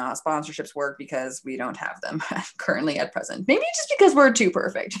work. I don't know how sponsorships work because we don't have them currently at present. Maybe just because we're too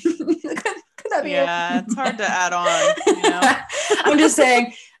perfect. Could that be it? It's hard to add on, you know? I'm just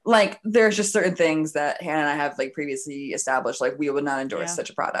saying, like, there's just certain things that Hanah and I have like previously established, like we would not endorse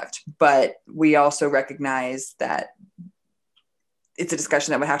such a product, but we also recognize that it's a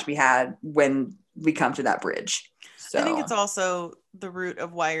discussion that would have to be had when we come to that bridge. So I think it's also the root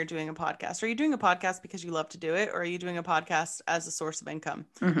of why you're doing a podcast. Are you doing a podcast because you love to do it, or are you doing a podcast as a source of income?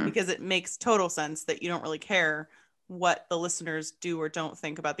 Mm-hmm. Because it makes total sense that you don't really care what the listeners do or don't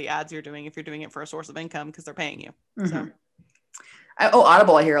think about the ads you're doing if you're doing it for a source of income because they're paying you. Mm-hmm. So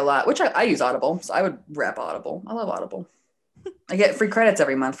Audible I hear a lot, which I use Audible, so I would rep Audible. I love Audible. I get free credits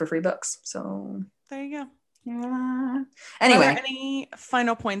every month for free books, so there you go. Yeah. Anyway, are there any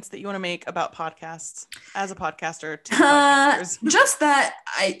final points that you want to make about podcasts as a podcaster to podcasters? Just that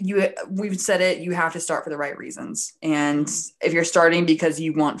we've said it, you have to start for the right reasons. And if you're starting because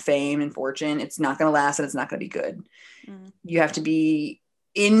you want fame and fortune, it's not going to last and it's not going to be good. You have to be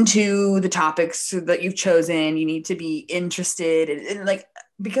into the topics that you've chosen. You need to be interested in like,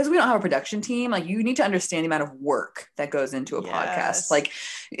 because we don't have a production team, like you need to understand the amount of work that goes into a podcast. Like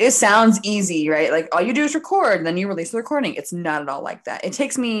it sounds easy, right? Like all you do is record and then you release the recording. It's not at all like that. It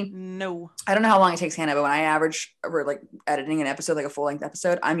takes me, I don't know how long it takes Hanah, but when I average or like editing an episode, like a full length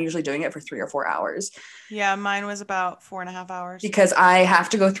episode, I'm usually doing it for 3 or 4 hours. Yeah. Mine was about 4.5 hours. Because I have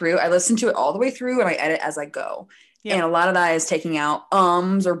to go through, I listen to it all the way through and I edit as I go. Yep. And a lot of that is taking out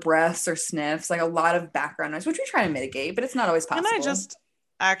ums or breaths or sniffs, like a lot of background noise, which we try to mitigate, but it's not always possible. And I just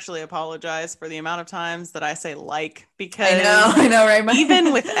actually apologize for the amount of times that I say like, because I know, right?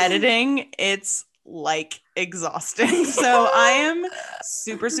 Even with editing, it's like exhausting. So I am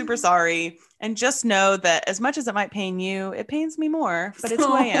super, super sorry. And just know that as much as it might pain you, it pains me more, but it's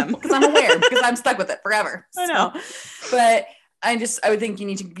who I am. Because I'm aware, because I'm stuck with it forever. I know. But I would think you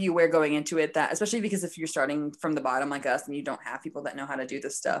need to be aware going into it that, especially because if you're starting from the bottom like us and you don't have people that know how to do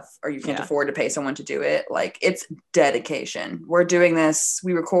this stuff, or you can't afford to pay someone to do it, like it's dedication. We're doing this.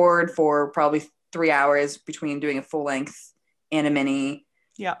 We record for probably 3 hours between doing a full length and a mini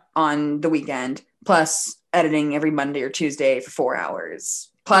on the weekend, plus editing every Monday or Tuesday for 4 hours,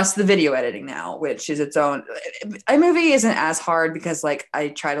 plus the video editing now, which is its own. iMovie isn't as hard because like I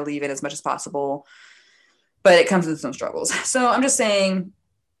try to leave it as much as possible, but it comes with some struggles. So I'm just saying,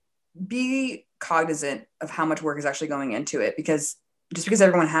 be cognizant of how much work is actually going into it, because just because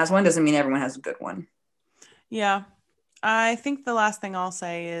everyone has one doesn't mean everyone has a good one. Yeah. I think the last thing I'll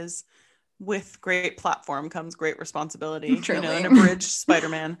say is, with great platform comes great responsibility. Truly. An abridged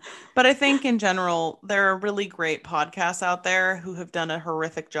Spider-Man. But I think in general, there are really great podcasts out there who have done a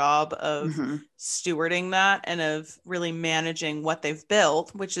horrific job of stewarding that and of really managing what they've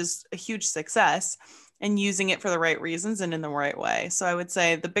built, which is a huge success, and using it for the right reasons and in the right way. So I would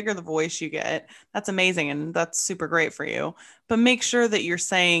say the bigger the voice you get, that's amazing. And that's super great for you, but make sure that you're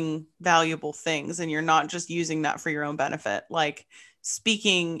saying valuable things and you're not just using that for your own benefit. Like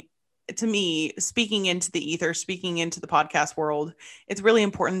speaking into the ether, speaking into the podcast world, it's really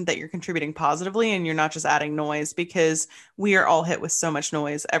important that you're contributing positively and you're not just adding noise, because we are all hit with so much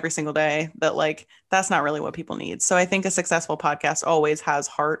noise every single day that like, that's not really what people need. So I think a successful podcast always has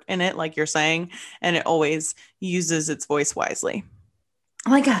heart in it, like you're saying, and it always uses its voice wisely.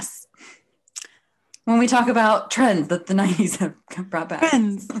 Like us. When we talk about trends that the 90s have brought back.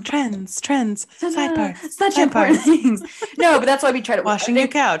 Trends, side parts. Such important things. No, but that's why we try to... Washing your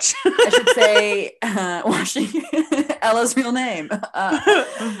couch. I should say washing Ella's real name.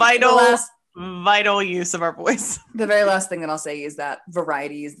 Vital use of our voice. The very last thing that I'll say is that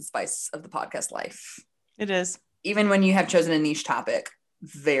variety is the spice of the podcast life. It is. Even when you have chosen a niche topic,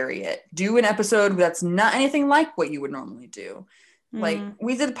 vary it. Do an episode that's not anything like what you would normally do. Like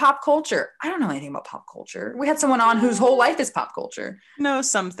we did pop culture. I don't know anything about pop culture. We had someone on whose whole life is pop culture. No,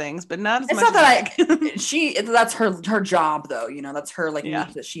 some things, but not as it's much. It's not that that's her job though. That's her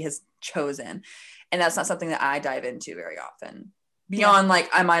niche that she has chosen. And that's not something that I dive into very often. Beyond like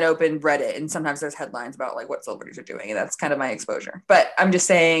I might open Reddit and sometimes there's headlines about like what celebrities are doing. And that's kind of my exposure. But I'm just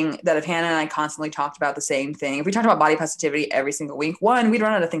saying that if Hanah and I constantly talked about the same thing, if we talked about body positivity every single week, 1, we'd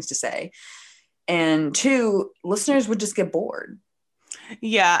run out of things to say. And 2, listeners would just get bored.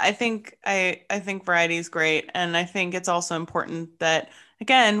 Yeah, I think variety is great. And I think it's also important that,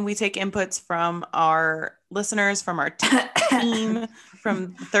 again, we take inputs from our listeners, from our team,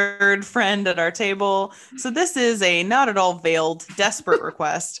 from the third friend at our table. So this is a not at all veiled, desperate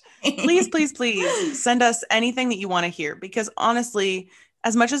request. Please, please, please send us anything that you want to hear, because honestly,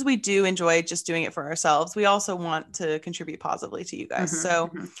 as much as we do enjoy just doing it for ourselves, we also want to contribute positively to you guys.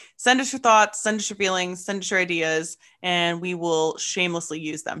 So send us your thoughts, send us your feelings, send us your ideas, and we will shamelessly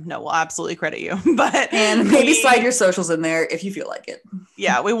use them. No, we'll absolutely credit you, and maybe slide your socials in there if you feel like it.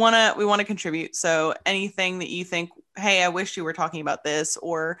 Yeah, we want to contribute. So anything that you think, hey, I wish you were talking about this,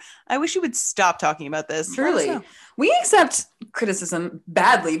 or I wish you would stop talking about this. Truly. We accept criticism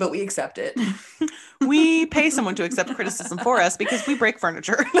badly, but we accept it. We pay someone to accept criticism for us because we break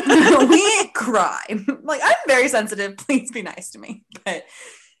furniture. We cry. Like, I'm very sensitive. Please be nice to me. But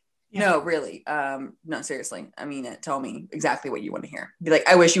no, really. No, seriously. I mean it. Tell me exactly what you want to hear. Be like,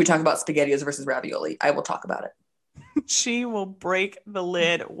 I wish you would talk about SpaghettiOs versus ravioli. I will talk about it. She will break the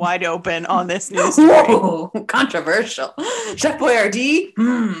lid wide open on this news story. Whoa, controversial. Chef Boyardee.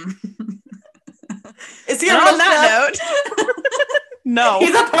 Is he on that note? No.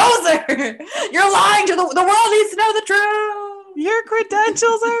 He's a poser. You're lying to the world needs to know the truth. Your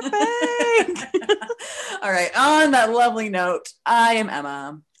credentials are fake. All right. On that lovely note, I am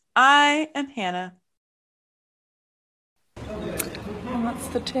Emma. I am Hannah. And that's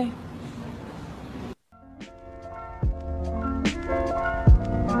the tea.